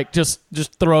Swift. Like just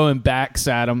throwing backs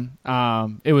at him.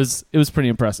 It was pretty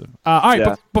impressive. All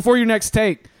right, before your next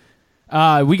take,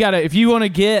 we gotta. If you want to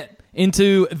get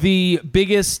into the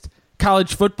biggest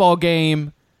college football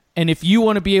game, and if you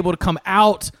want to be able to come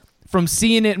out from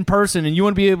seeing it in person, and you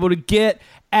want to be able to get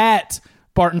at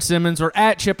Barton Simmons or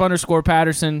at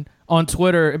Chip_Patterson on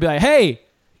Twitter and be like, hey,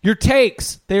 your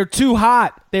takes, they're too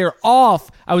hot. They're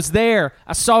off. I was there.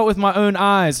 I saw it with my own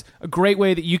eyes. A great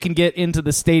way that you can get into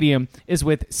the stadium is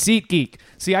with SeatGeek.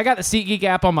 See, I got the SeatGeek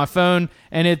app on my phone,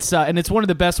 and it's one of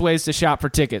the best ways to shop for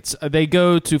tickets. They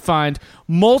go to find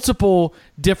multiple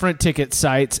different ticket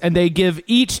sites, and they give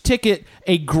each ticket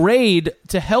a grade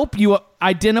to help you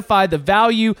identify the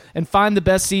value and find the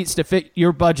best seats to fit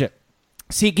your budget.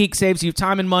 SeatGeek saves you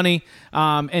time and money,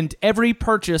 and every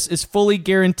purchase is fully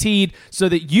guaranteed so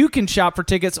that you can shop for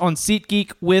tickets on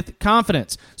SeatGeek with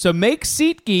confidence. So make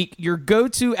SeatGeek your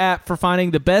go-to app for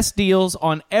finding the best deals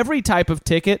on every type of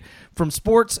ticket, from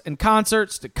sports and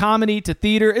concerts to comedy to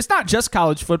theater. It's not just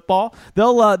college football.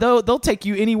 They'll take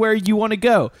you anywhere you want to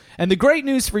go. And the great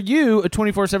news for you, a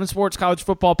 24/7 Sports College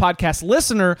Football Podcast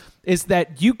listener, is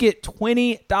that you get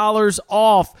 $20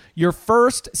 off your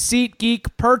first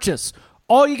SeatGeek purchase.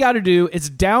 All you got to do is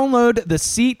download the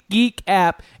SeatGeek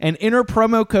app and enter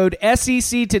promo code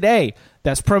SEC today.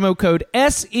 That's promo code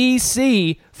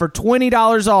SEC for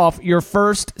 $20 off your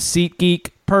first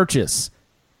SeatGeek purchase.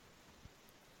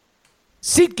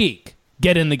 SeatGeek,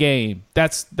 get in the game.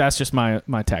 That's just my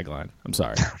tagline. I'm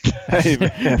sorry. Hey,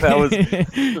 man,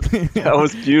 that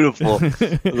was beautiful.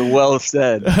 It was well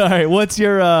said. All right, what's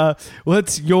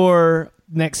your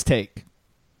next take?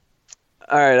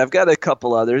 All right, I've got a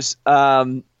couple others.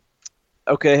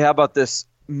 Okay, how about this?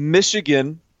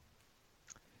 Michigan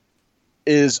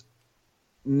is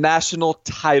national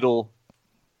title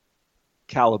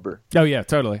caliber. Oh yeah,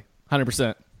 totally,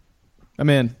 100%. I'm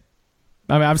in.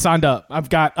 I mean, I'm signed up. I've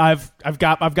got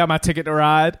my ticket to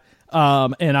ride.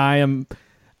 And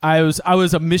I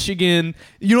was a Michigan.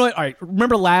 You know what? All right,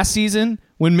 remember last season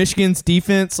when Michigan's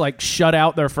defense shut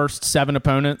out their first 7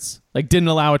 opponents, didn't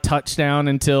allow a touchdown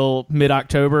until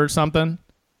mid-October or something?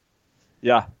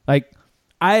 Yeah.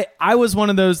 I was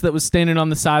one of those that was standing on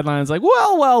the sidelines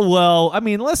well. I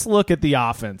mean, let's look at the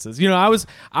offenses.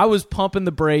 I was pumping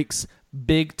the brakes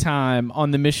big time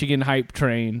on the Michigan hype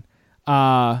train.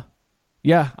 Yeah,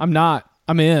 I'm not.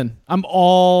 I'm in. I'm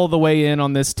all the way in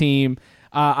on this team.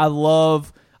 I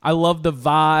love the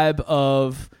vibe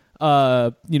of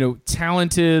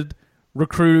talented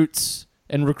recruits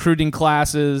and recruiting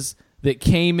classes that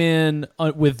came in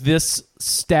with this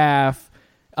staff.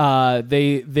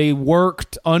 They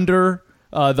worked under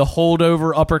the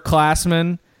holdover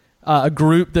upperclassmen, a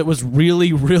group that was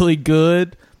really, really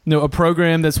good. A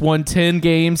program that's won 10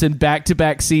 games in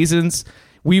back-to-back seasons.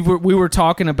 We were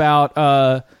talking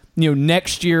about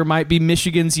next year might be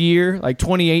Michigan's year,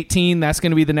 2018. That's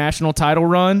going to be the national title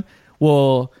run.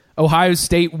 Well, Ohio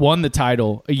State won the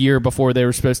title a year before they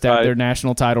were supposed to have their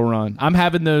national title run. I'm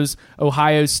having those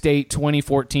Ohio State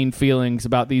 2014 feelings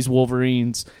about these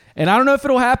Wolverines, and I don't know if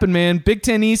it'll happen, man. Big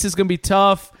Ten East is going to be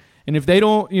tough, and if they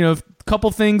don't, if a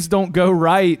couple things don't go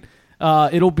right,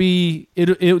 they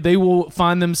will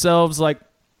find themselves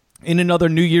in another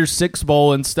New Year's Six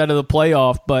bowl instead of the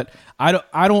playoff. But I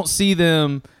don't see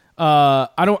them. I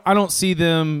don't see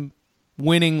them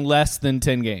winning less than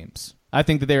 10 games. I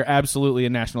think that they're absolutely a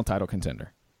national title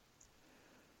contender.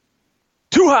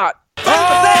 Too hot.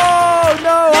 Oh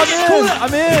no!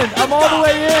 I'm in. I'm all the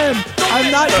way in.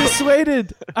 I'm not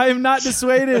dissuaded. I am not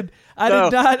dissuaded.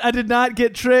 I did not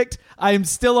get tricked. I am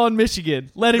still on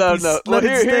Michigan. Let it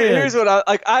stay. Here's what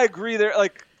I agree there.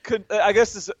 I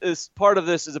guess this is part of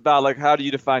this is about how do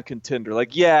you define contender?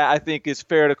 I think it's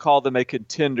fair to call them a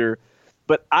contender,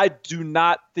 But I do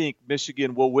not think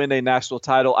Michigan will win a national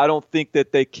title. I don't think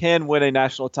that they can win a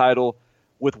national title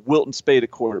with Wilton Speight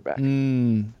at quarterback.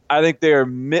 I think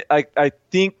I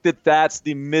think that that's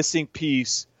the missing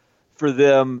piece for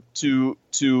them to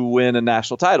win a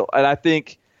national title. And I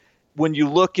think when you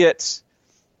look at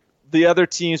the other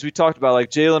teams we talked about,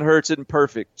 like Jalen Hurts isn't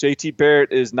perfect, JT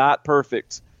Barrett is not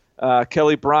perfect,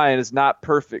 Kelly Bryant is not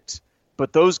perfect,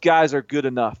 but those guys are good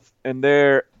enough, and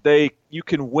you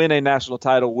can win a national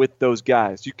title with those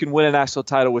guys. You can win a national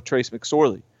title with Trace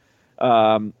McSorley.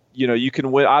 You can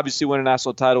obviously win a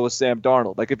national title with Sam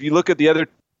Darnold. Like, if you look at the other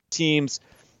teams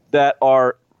that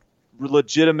are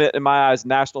legitimate, in my eyes,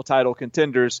 national title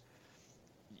contenders,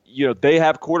 they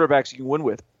have quarterbacks you can win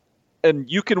with. And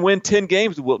you can win 10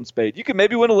 games with Wilton Speight. You can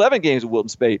maybe win 11 games with Wilton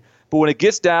Speight. But when it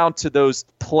gets down to those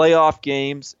playoff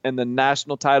games and the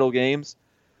national title games,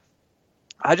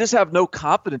 I just have no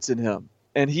confidence in him.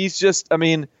 And he's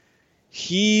going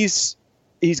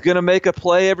to make a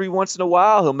play every once in a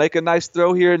while. He'll make a nice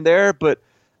throw here and there. But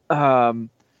when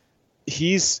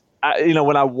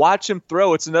I watch him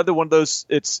throw, it's another one of those,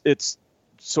 it's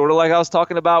sort of like I was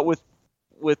talking about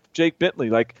with Jake Bentley.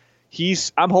 Like,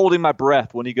 I'm holding my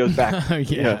breath when he goes back.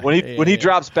 When he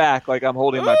drops back, like, I'm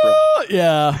holding my breath.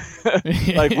 Yeah.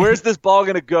 Like, where's this ball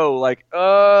going to go? Like,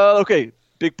 okay,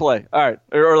 big play. All right.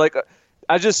 Or like,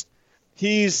 I just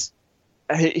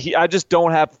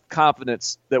don't have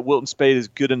confidence that Wilton Speight is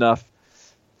good enough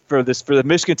for the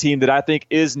Michigan team that I think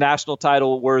is national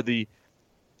title worthy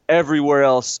everywhere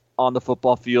else on the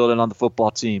football field and on the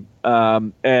football team.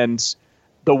 And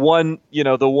the one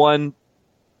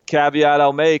caveat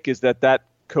I'll make is that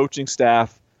coaching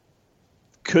staff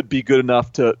could be good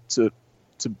enough to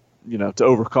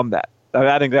overcome that.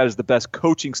 I think that is the best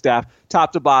coaching staff,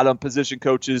 top to bottom, position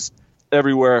coaches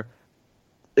everywhere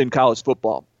in college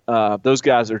football. Those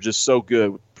guys are just so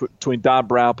good. Between Don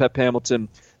Brown, Pep Hamilton,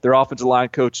 their offensive line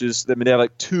coaches. I mean, they have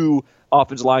like 2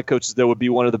 offensive line coaches that would be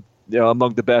one of the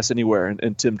among the best anywhere,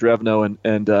 and Tim Drevno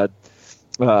and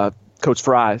Coach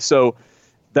Fry. So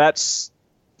that's.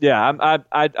 Yeah,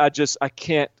 I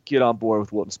can't get on board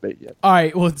with Wilton Speight yet. All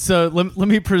right, well, so let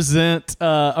me present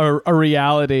a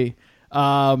reality.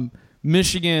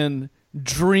 Michigan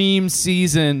dream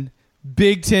season,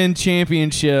 Big Ten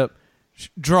championship,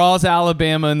 draws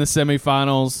Alabama in the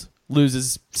semifinals,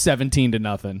 loses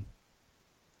 17-0.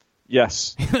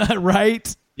 Yes.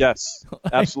 Right? Yes,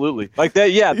 absolutely. Like they,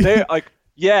 yeah, they like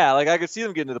I could see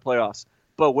them getting to the playoffs.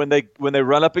 But when they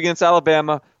run up against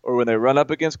Alabama or when they run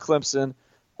up against Clemson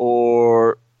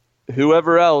or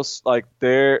whoever else, like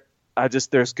there's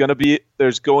going to be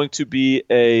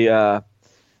a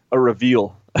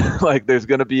reveal. Like there's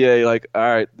going to be all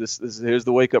right, here's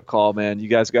the wake up call, man. You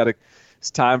guys got to. It's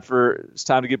time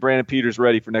to get Brandon Peters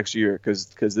ready for next year because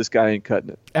this guy ain't cutting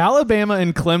it. Alabama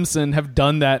and Clemson have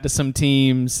done that to some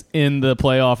teams in the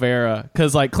playoff era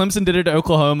because like Clemson did it to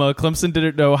Oklahoma, Clemson did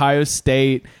it to Ohio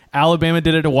State, Alabama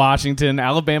did it to Washington,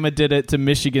 Alabama did it to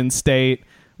Michigan State,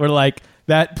 where like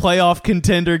that playoff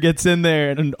contender gets in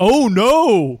there and oh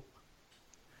no.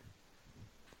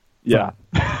 Yeah.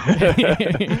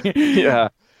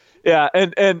 Yeah.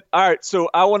 And all right, so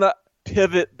I want to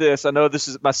pivot this. I know this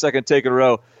is my second take in a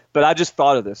row, but I just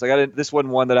thought of this. This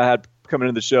wasn't one that I had coming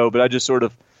into the show, but I just sort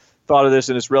of thought of this,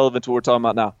 and it's relevant to what we're talking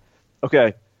about now.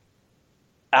 Okay.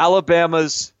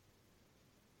 Alabama's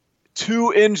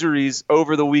 2 injuries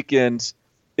over the weekend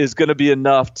is going to be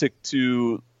enough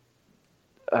to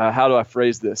how do I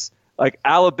phrase this? Like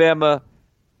Alabama's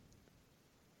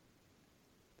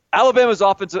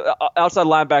offensive outside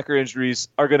linebacker injuries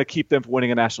are going to keep them from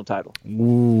winning a national title.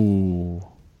 Ooh.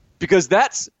 Because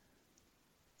that's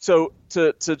so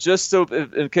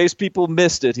in case people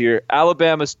missed it here,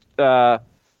 Alabama's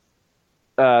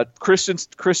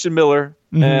Christian Miller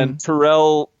and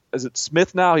Terrell, is it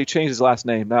Smith now? He changed his last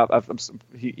name. Now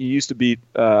he used to be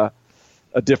a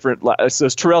different. So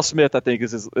it's Terrell Smith, I think,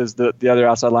 is the other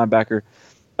outside linebacker.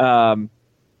 Are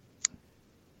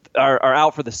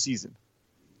out for the season,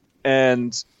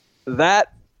 and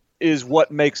that is what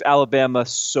makes Alabama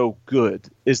so good,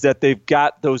 is that they've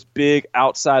got those big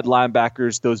outside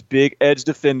linebackers, those big edge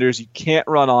defenders. You can't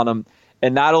run on them.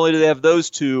 And not only do they have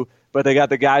those 2, but they got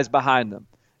the guys behind them.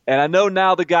 And I know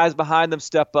now the guys behind them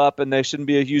step up and they shouldn't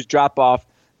be a huge drop-off.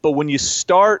 But when you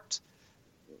start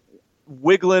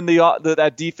wiggling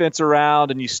that defense around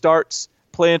and you start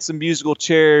playing some musical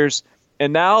chairs,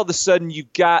 and now all of a sudden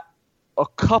you've got a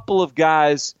couple of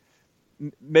guys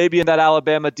maybe in that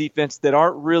Alabama defense that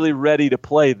aren't really ready to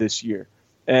play this year.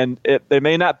 And they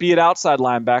may not be an outside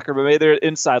linebacker, but maybe they're an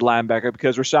inside linebacker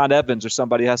because Rashaan Evans or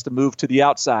somebody has to move to the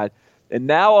outside. And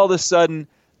now all of a sudden,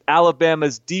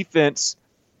 Alabama's defense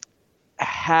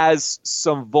has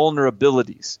some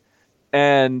vulnerabilities,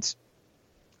 and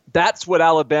that's what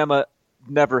Alabama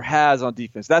never has on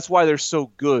defense. That's why they're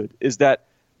so good. That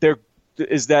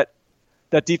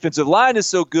defensive line is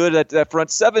so good, that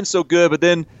front seven is so good, but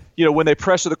then when they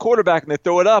pressure the quarterback and they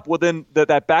throw it up, well then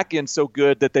that back end's so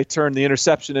good that they turn the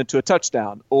interception into a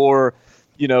touchdown. Or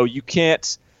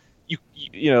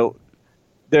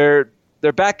their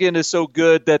back end is so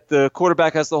good that the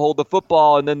quarterback has to hold the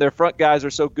football, and then their front guys are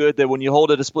so good that when you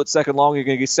hold it a split second long, you're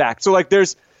going to get sacked. So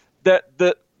there's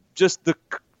the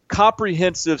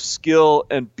comprehensive skill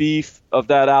and beef of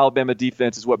that Alabama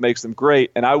defense is what makes them great.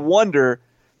 And I wonder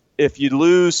if you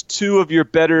lose two of your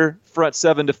better front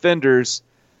seven defenders,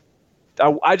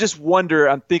 I just wonder,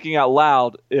 I'm thinking out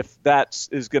loud, if that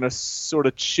is going to sort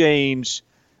of change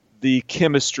the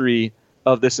chemistry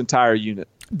of this entire unit.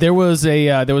 There was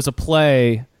a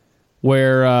play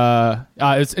where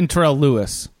it's in Terrell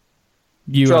Lewis.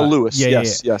 Terrell Lewis,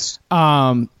 yes.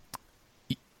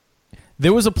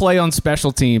 There was a play on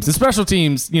special teams. The special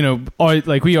teams,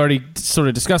 like we already sort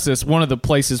of discussed this, one of the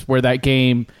places where that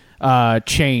game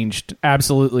changed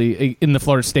absolutely in the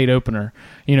Florida State opener.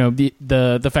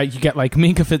 The fact you get like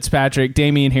Minkah Fitzpatrick,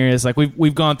 Damian Harris, like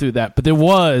we've gone through that, but there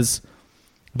was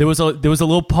a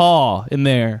little paw in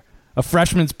there, a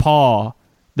freshman's paw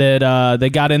that they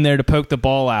got in there to poke the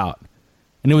ball out,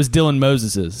 and it was Dylan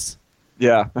Moses's.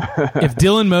 Yeah. If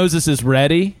Dylan Moses is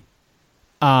ready,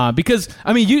 because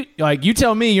I mean, you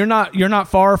tell me, you're not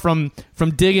far from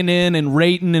digging in and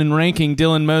rating and ranking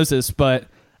Dylan Moses, but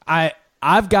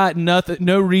I've got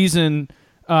no reason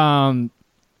to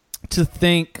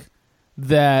think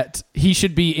that he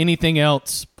should be anything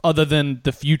else other than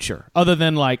the future, other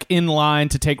than like in line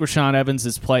to take Rashaan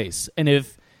Evans' place. And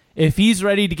if he's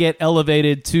ready to get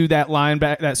elevated to that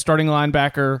starting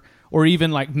linebacker, or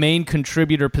even like main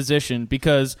contributor position,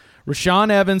 because Rashaan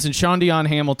Evans and Sean Deion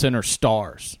Hamilton are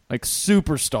stars, like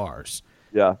superstars.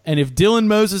 Yeah. And if Dylan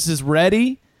Moses is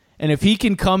ready, and if he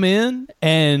can come in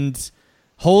and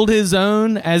hold his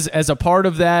own as a part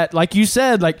of that, like you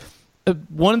said, like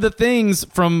one of the things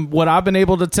from what I've been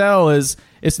able to tell is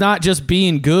it's not just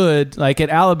being good. Like at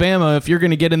Alabama, if you're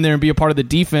going to get in there and be a part of the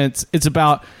defense, it's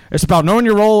about knowing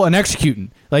your role and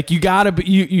executing. Like you gotta be,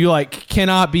 you like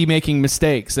cannot be making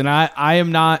mistakes. And I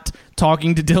am not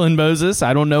talking to Dylan Moses.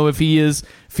 I don't know if he is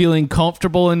feeling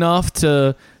comfortable enough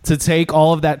to take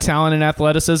all of that talent and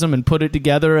athleticism and put it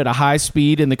together at a high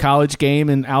speed in the college game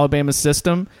in Alabama's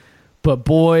system. But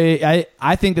boy,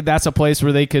 I think that's a place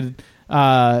where they could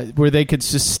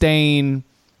sustain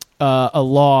a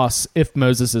loss if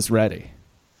Moses is ready.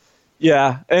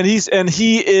 Yeah, and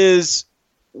he is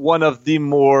one of the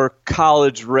more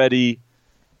college ready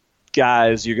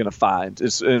guys you're going to find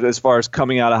as far as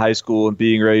coming out of high school and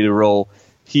being ready to roll.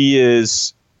 He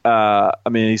is.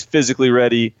 He's physically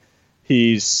ready.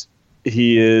 He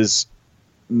is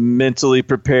mentally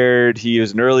prepared. He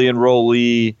is an early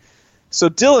enrollee. So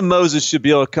Dylan Moses should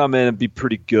be able to come in and be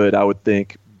pretty good, I would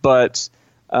think. But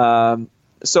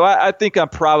so I think I'm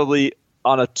probably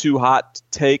on a too hot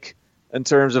take in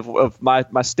terms of my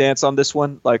stance on this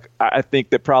one. Like I think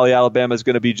that probably Alabama is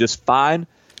going to be just fine.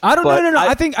 I don't know.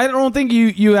 I don't think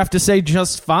you have to say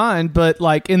just fine, but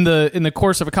like in the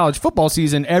course of a college football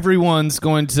season, everyone's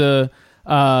going to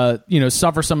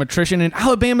suffer some attrition, and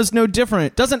Alabama's no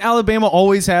different. Doesn't Alabama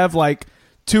always have like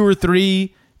 2 or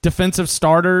 3 defensive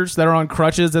starters that are on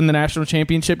crutches in the national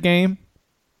championship game?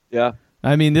 Yeah.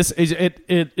 I mean,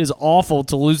 it is awful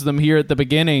to lose them here at the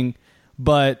beginning,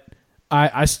 but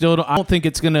I don't think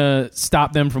it's going to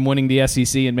stop them from winning the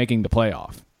SEC and making the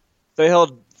playoff. They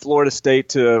held Florida State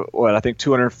to, I think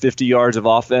 250 yards of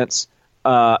offense,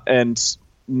 and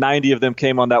 90 of them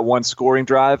came on that one scoring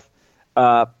drive.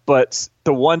 But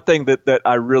the one thing that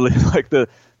I really like, the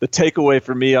takeaway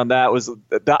for me on that was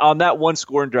that on that one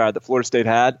scoring drive that Florida State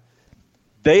had,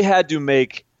 they had to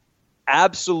make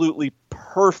absolutely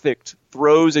perfect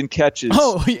throws and catches.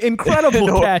 Oh,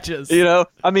 incredible catches.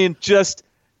 Just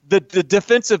the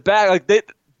defensive back, like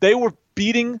they were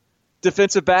beating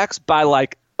defensive backs by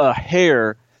like a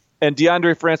hair, and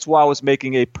DeAndre Francois was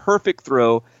making a perfect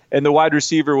throw, and the wide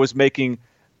receiver was making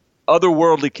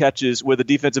otherworldly catches with a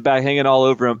defensive back hanging all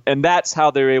over him, and that's how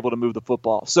they were able to move the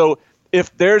football. So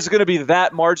if there's going to be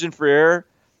that margin for error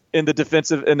in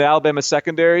the Alabama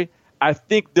secondary, I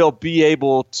think they'll be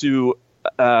able to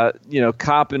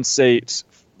compensate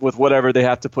with whatever they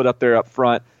have to put up there up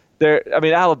front.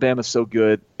 Alabama's so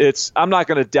good. I'm not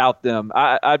going to doubt them.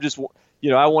 I just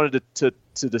I wanted to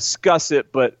discuss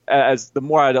it, but as the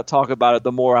more I talk about it,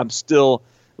 the more I'm still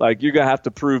like, you're going to have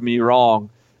to prove me wrong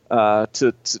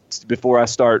before I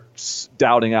start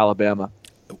doubting Alabama.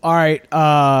 All right.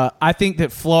 I think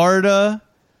that Florida.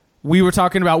 We were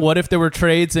talking about what if there were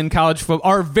trades in college football.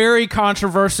 Our very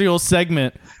controversial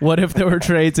segment. What if there were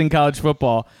trades in college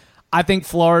football? I think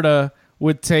Florida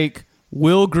would take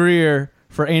Will Grier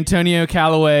for Antonio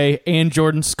Callaway and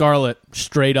Jordan Scarlett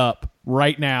straight up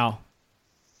right now.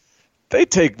 They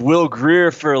take Will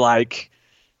Grier for like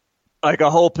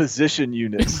a whole position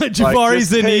unit. Jabari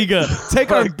Zuniga.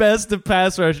 Take our best of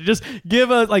pass rush. Just give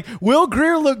us Will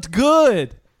Grier looked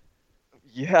good.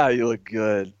 Yeah, he looked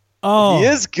good. Oh, he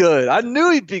is good. I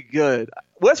knew he'd be good.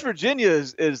 West Virginia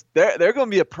is they're going to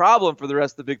be a problem for the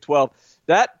rest of the Big 12.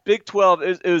 That Big 12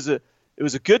 it was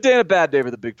a good day and a bad day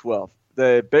for the Big 12.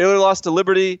 The Baylor lost to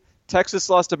Liberty, Texas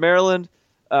lost to Maryland,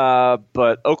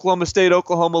 but Oklahoma State,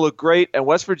 Oklahoma looked great, and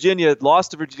West Virginia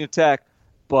lost to Virginia Tech,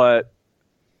 but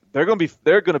they're going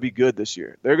to be good this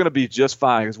year. They're going to be just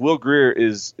fine because Will Grier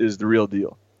is the real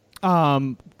deal.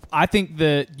 I think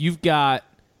that you've got.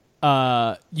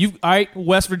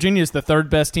 West Virginia is the third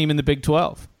best team in the Big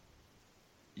 12.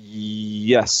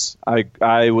 Yes,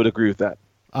 I would agree with that.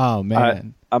 Oh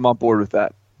man, I'm on board with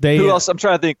that. Who else? I'm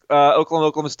trying to think.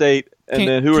 Oklahoma State, and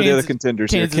then who are the other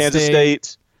contenders here? Kansas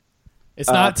State.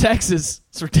 It's not Texas.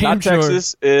 It's for damn not sure.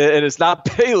 Texas, and it's not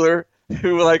Baylor,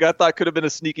 who I thought could have been a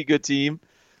sneaky good team.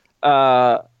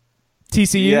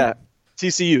 TCU. Yeah,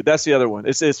 TCU. That's the other one.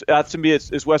 To me,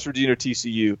 it's West Virginia or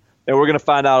TCU. And we're going to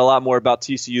find out a lot more about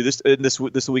TCU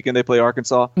this weekend. They play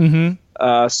Arkansas,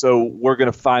 so we're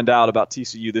going to find out about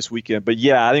TCU this weekend. But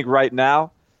yeah, I think right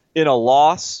now, in a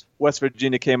loss, West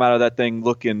Virginia came out of that thing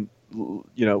looking,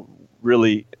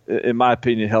 really, in my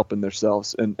opinion, helping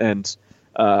themselves. And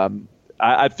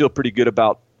I'd feel pretty good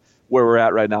about where we're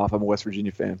at right now if I'm a West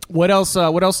Virginia fan. What else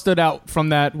stood out from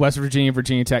that West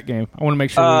Virginia Tech game? I want to make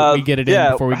sure we get it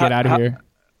in before we get out of here.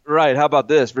 Right. How about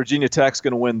this? Virginia Tech's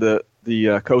going to win the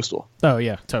Coastal. Oh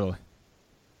yeah, totally.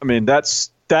 I mean,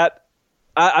 that's that.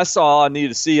 I saw all I needed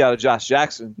to see out of Josh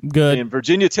Jackson. Good. And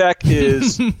Virginia Tech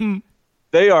is.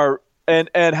 They are.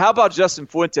 And how about Justin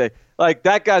Fuente? Like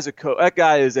that guy's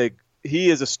he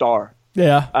is a star.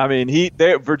 Yeah. I mean,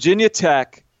 Virginia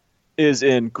Tech is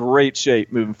in great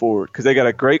shape moving forward because they got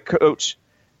a great coach.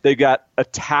 They've got a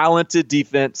talented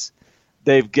defense.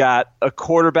 They've got a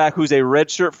quarterback who's a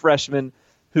redshirt freshman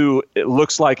who it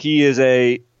looks like he's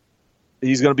going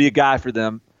to be a guy for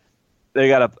them. They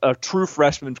got a true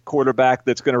freshman quarterback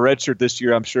that's going to redshirt this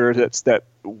year. I'm sure that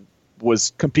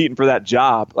was competing for that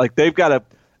job. Like they've got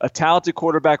a talented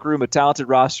quarterback room, a talented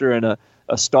roster, and a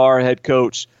star head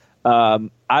coach. I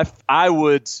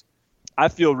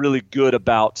feel really good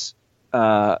about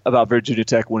Virginia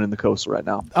Tech winning the Coastal right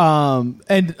now.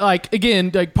 And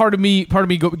part of me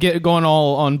going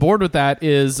all on board with that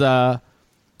is,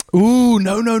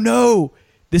 no.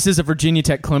 This is a Virginia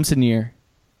Tech Clemson year.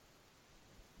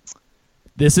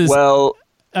 This is so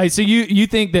you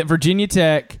think that Virginia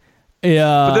Tech,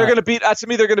 but they're going to beat. To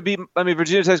me, they're going to beat. I mean,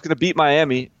 Virginia Tech's going to beat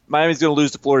Miami. Miami's going to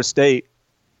lose to Florida State.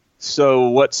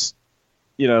 So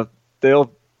they'll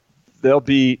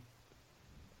be.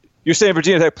 You're saying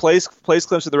Virginia Tech plays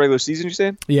Clemson in the regular season, you're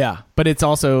saying? Yeah, but it's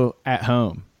also at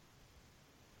home.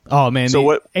 Oh, man.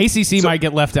 So ACC might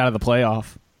get left out of the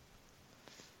playoff.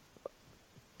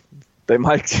 They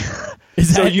might.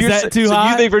 Is that too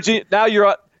high? You think Virginia – now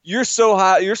you're so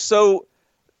high. You're so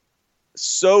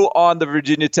on the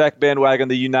Virginia Tech bandwagon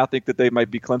that you now think that they might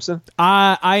be Clemson?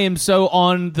 I am so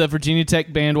on the Virginia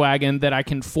Tech bandwagon that I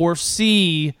can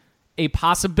foresee a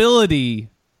possibility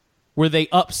where they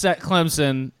upset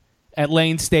Clemson – at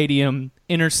Lane Stadium,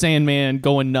 Inner Sandman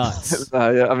going nuts.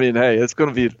 Yeah, I mean, hey, it's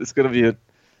gonna be a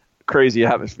crazy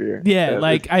atmosphere. Yeah,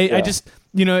 I just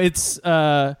it's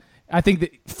I think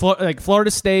that Florida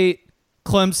State,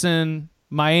 Clemson,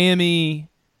 Miami,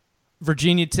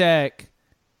 Virginia Tech,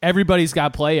 everybody's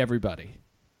got to play everybody.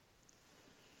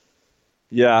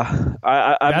 Yeah,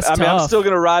 I'm still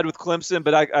gonna ride with Clemson,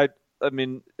 but I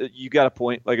mean, you got a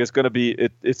point. Like it's going to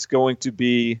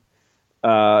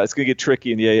get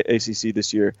tricky in the ACC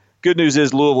this year. Good news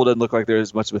is Louisville doesn't look like they're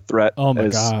as much of a threat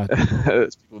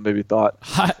as people maybe thought.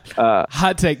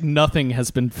 Hot take: nothing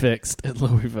has been fixed at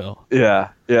Louisville. Yeah.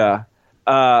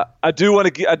 I do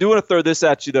want to throw this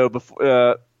at you though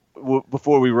before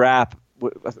we wrap.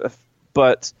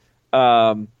 But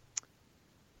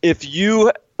if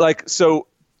you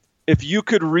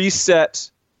could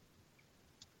reset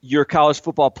your college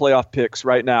football playoff picks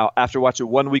right now after watching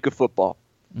 1 week of football.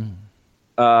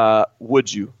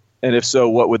 Would you? And if so,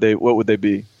 what would they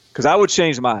be? Because I would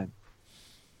change mine.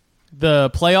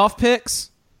 The playoff picks?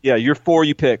 Yeah, your 4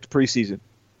 you picked preseason.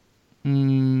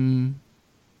 Who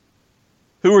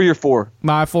were your 4?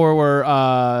 My 4 were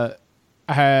I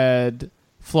had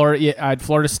Florida. Yeah, I had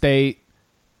Florida State,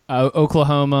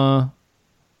 Oklahoma,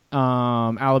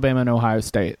 Alabama, and Ohio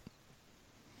State.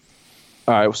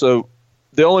 All right, so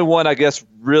the only one I guess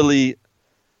really,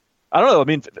 I don't know. I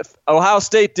mean, Ohio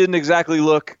State didn't exactly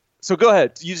look. So go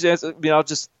ahead. You just answer.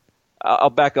 I'll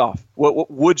back off. What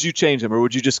would you change them, or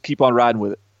would you just keep on riding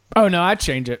with it? Oh no, I'd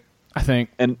change it. I think.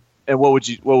 And what would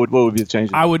be the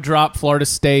change? I would drop Florida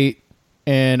State,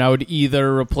 and I would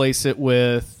either replace it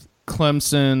with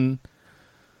Clemson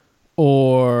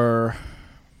or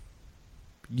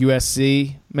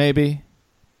USC, maybe.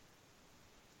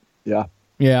 Yeah.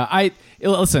 Yeah.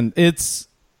 Listen.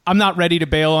 I'm not ready to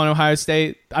bail on Ohio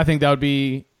State. I think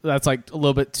that's like a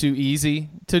little bit too easy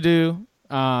to do,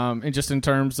 and just in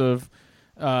terms of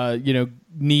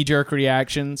knee-jerk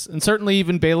reactions, and certainly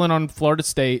even bailing on Florida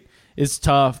State is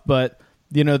tough. But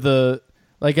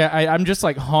I'm just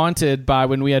like haunted by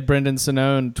when we had Brendan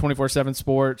Sonnone 24/7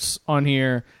 Sports on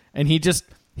here, and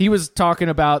he was talking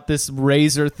about this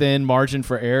razor-thin margin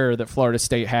for error that Florida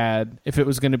State had if it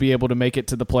was going to be able to make it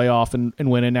to the playoff and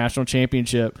win a national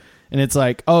championship. And it's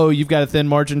like, oh, you've got a thin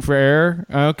margin for error?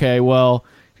 Okay, well,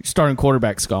 your starting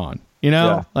quarterback's gone.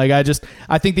 Yeah. I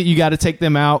think that you got to take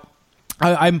them out.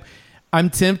 I'm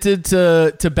tempted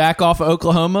to back off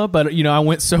Oklahoma, but I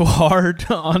went so hard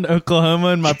on Oklahoma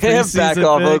in my preseason back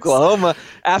off picks. Oklahoma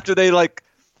after they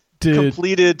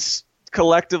completed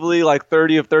collectively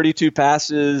 30 of 32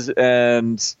 passes,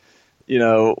 and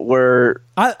were.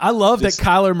 I love that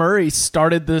Kyler Murray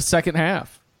started the second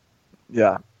half.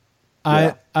 Yeah.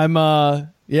 I think I'm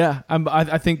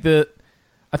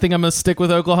gonna stick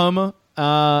with Oklahoma, and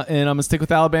I'm gonna stick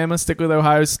with Alabama, stick with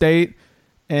Ohio State,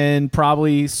 and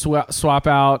probably swap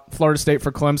out Florida State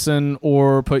for Clemson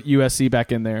or put USC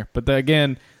back in there. But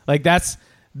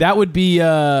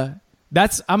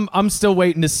I'm still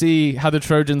waiting to see how the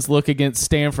Trojans look against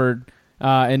Stanford,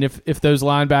 and if those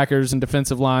linebackers and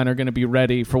defensive line are going to be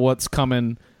ready for what's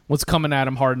coming at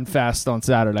them hard and fast on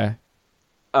Saturday.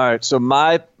 All right, so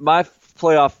my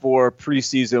playoff for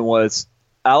preseason was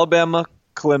Alabama,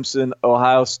 Clemson,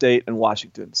 Ohio State, and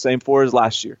Washington. Same four as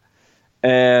last year.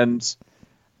 And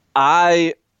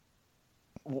I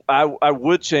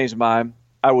would change mine.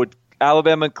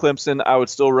 Alabama and Clemson I would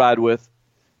still ride with.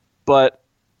 But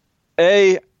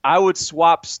I would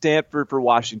swap Stanford for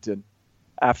Washington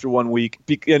after 1 week.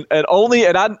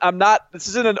 I'm not, this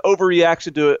isn't an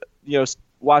overreaction to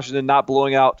Washington not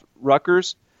blowing out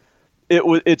Rutgers.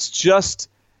 It's just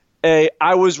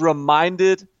I was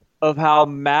reminded of how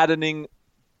maddening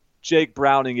Jake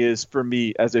Browning is for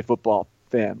me as a football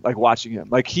fan, watching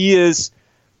him.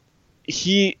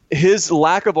 His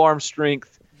lack of arm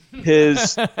strength,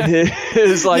 his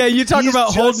yeah, you talk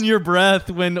about holding your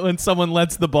breath when someone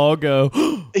lets the ball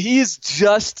go. He's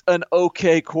just an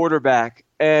okay quarterback,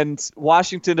 and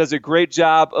Washington does a great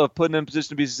job of putting him in position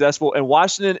to be successful, and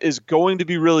Washington is going to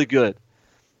be really good.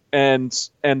 And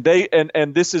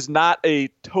this is not a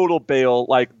total bail.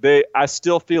 I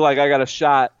still feel like I got a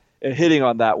shot at hitting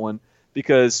on that one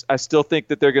because I still think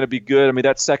that they're going to be good. I mean,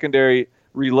 that secondary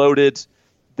reloaded.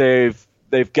 They've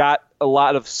got a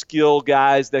lot of skill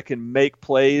guys that can make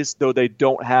plays, though they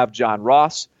don't have John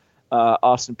Ross.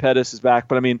 Austin Pettis is back,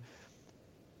 but I mean,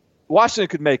 Washington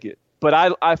could make it.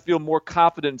 But I feel more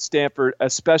confident in Stanford,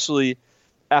 especially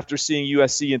after seeing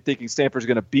USC and thinking Stanford's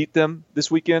going to beat them this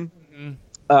weekend. Mm-hmm.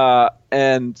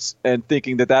 And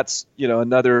thinking that's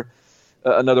another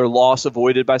loss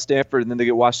avoided by Stanford, and then they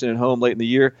get Washington at home late in the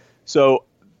year. So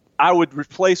I would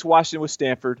replace Washington with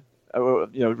Stanford.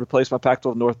 Replace my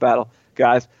Pac-12 North battle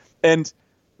guys. And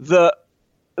the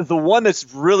one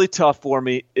that's really tough for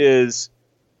me is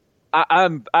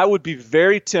I would be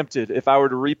very tempted if I were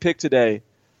to repick today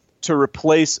to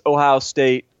replace Ohio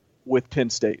State with Penn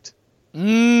State.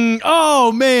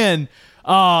 Oh man.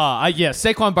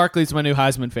 Saquon Barkley's my new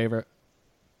Heisman favorite.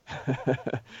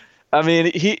 I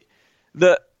mean,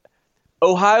 the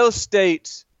Ohio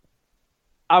State,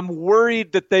 I'm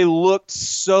worried that they looked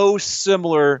so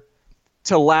similar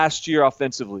to last year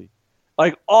offensively.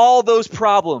 All those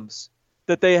problems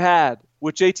that they had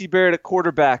with JT Barrett at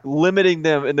quarterback, limiting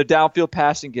them in the downfield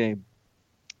passing game.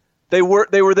 They were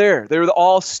there. They were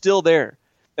all still there.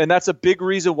 And that's a big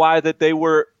reason why that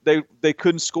they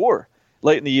couldn't score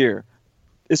late in the year.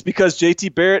 It's because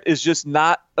JT Barrett is just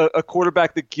not a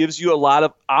quarterback that gives you a lot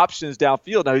of options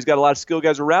downfield. Now, he's got a lot of skill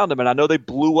guys around him, and I know they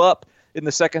blew up in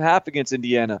the second half against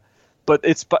Indiana, but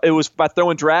it was by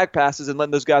throwing drag passes and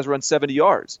letting those guys run 70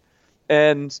 yards.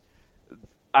 And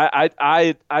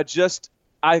I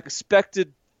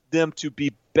expected them to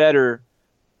be better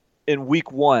in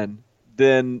week one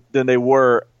than they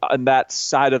were on that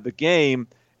side of the game.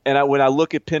 And when I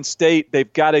look at Penn State,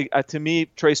 they've got to me,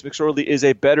 Trace McSorley is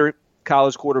a better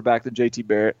college quarterback than J.T.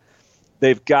 Barrett.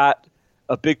 They've got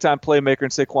a big-time playmaker in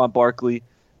Saquon Barkley.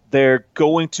 They're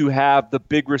going to have the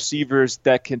big receivers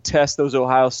that can test those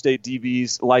Ohio State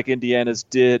DBs like Indiana's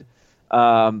did.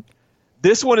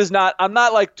 This one is not – I'm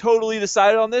not like totally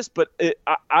decided on this, but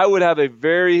I would have a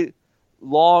very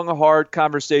long, hard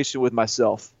conversation with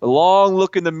myself, a long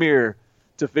look in the mirror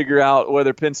to figure out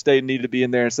whether Penn State needed to be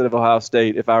in there instead of Ohio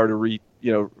State if I were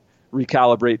to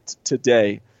recalibrate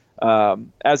today.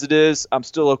 As it is, I'm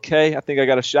still okay. I think I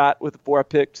got a shot with the 4 I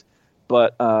picked,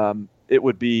 but it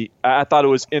would be. I thought it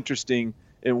was interesting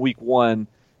in week 1,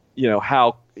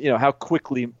 how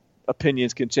quickly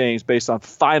opinions can change based on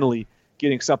finally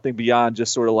getting something beyond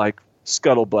just sort of like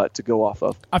scuttlebutt to go off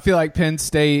of. I feel like Penn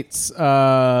State's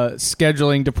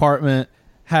scheduling department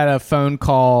had a phone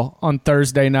call on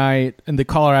Thursday night, and the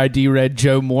caller ID read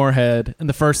Joe Moorhead, and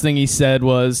the first thing he said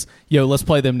was, "Yo, let's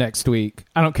play them next week.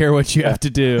 I don't care what you have to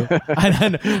do."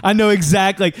 I know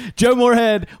exactly. Like, Joe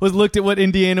Moorhead looked at what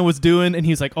Indiana was doing, and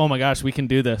he's like, "Oh my gosh, we can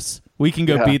do this. We can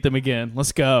go beat them again.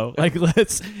 Let's go. Like,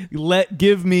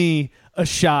 give me a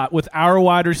shot with our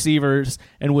wide receivers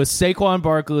and with Saquon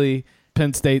Barkley.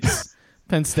 Penn State's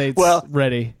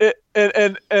ready."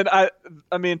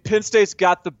 I mean, Penn State's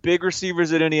got the big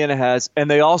receivers that Indiana has,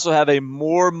 and they also have a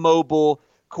more mobile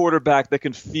quarterback that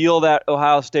can feel that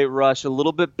Ohio State rush a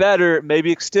little bit better,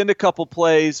 maybe extend a couple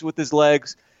plays with his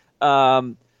legs.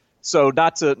 So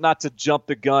not to jump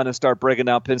the gun and start breaking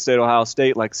down Penn State, Ohio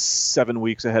State like 7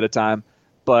 weeks ahead of time,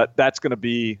 but that's going to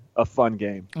be a fun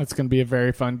game. It's going to be a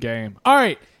very fun game. All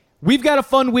right. We've got a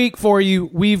fun week for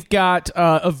you. We've got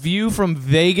a view from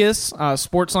Vegas.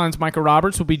 Sportsline's Micah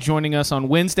Roberts will be joining us on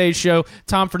Wednesday's show.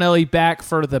 Tom Fornelli back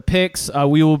for the picks.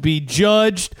 We will be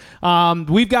judged.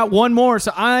 We've got one more.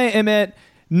 So I am at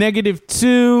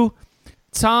 -2.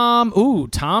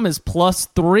 Tom is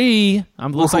 +3.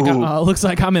 Looks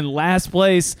like I'm in last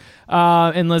place.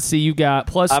 And let's see, you got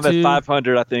 +2. I'm at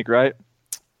 500, I think, right?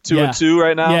 2-2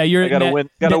 right now. Yeah, you're I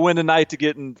gotta win tonight to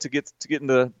get in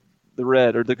the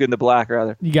red, or in the black,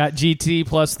 rather. You got GT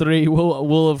 +3.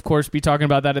 We'll of course be talking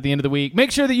about that at the end of the week. Make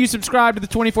sure that you subscribe to the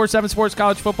 24/7 Sports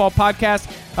College Football Podcast.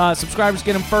 Subscribers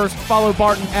get them first. Follow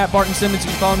Barton at Barton Simmons. You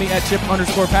can follow me at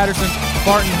Chip_Patterson.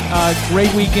 Barton,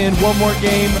 great weekend. One more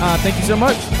game. Thank you so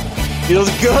much. Feels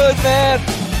good,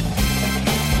 man.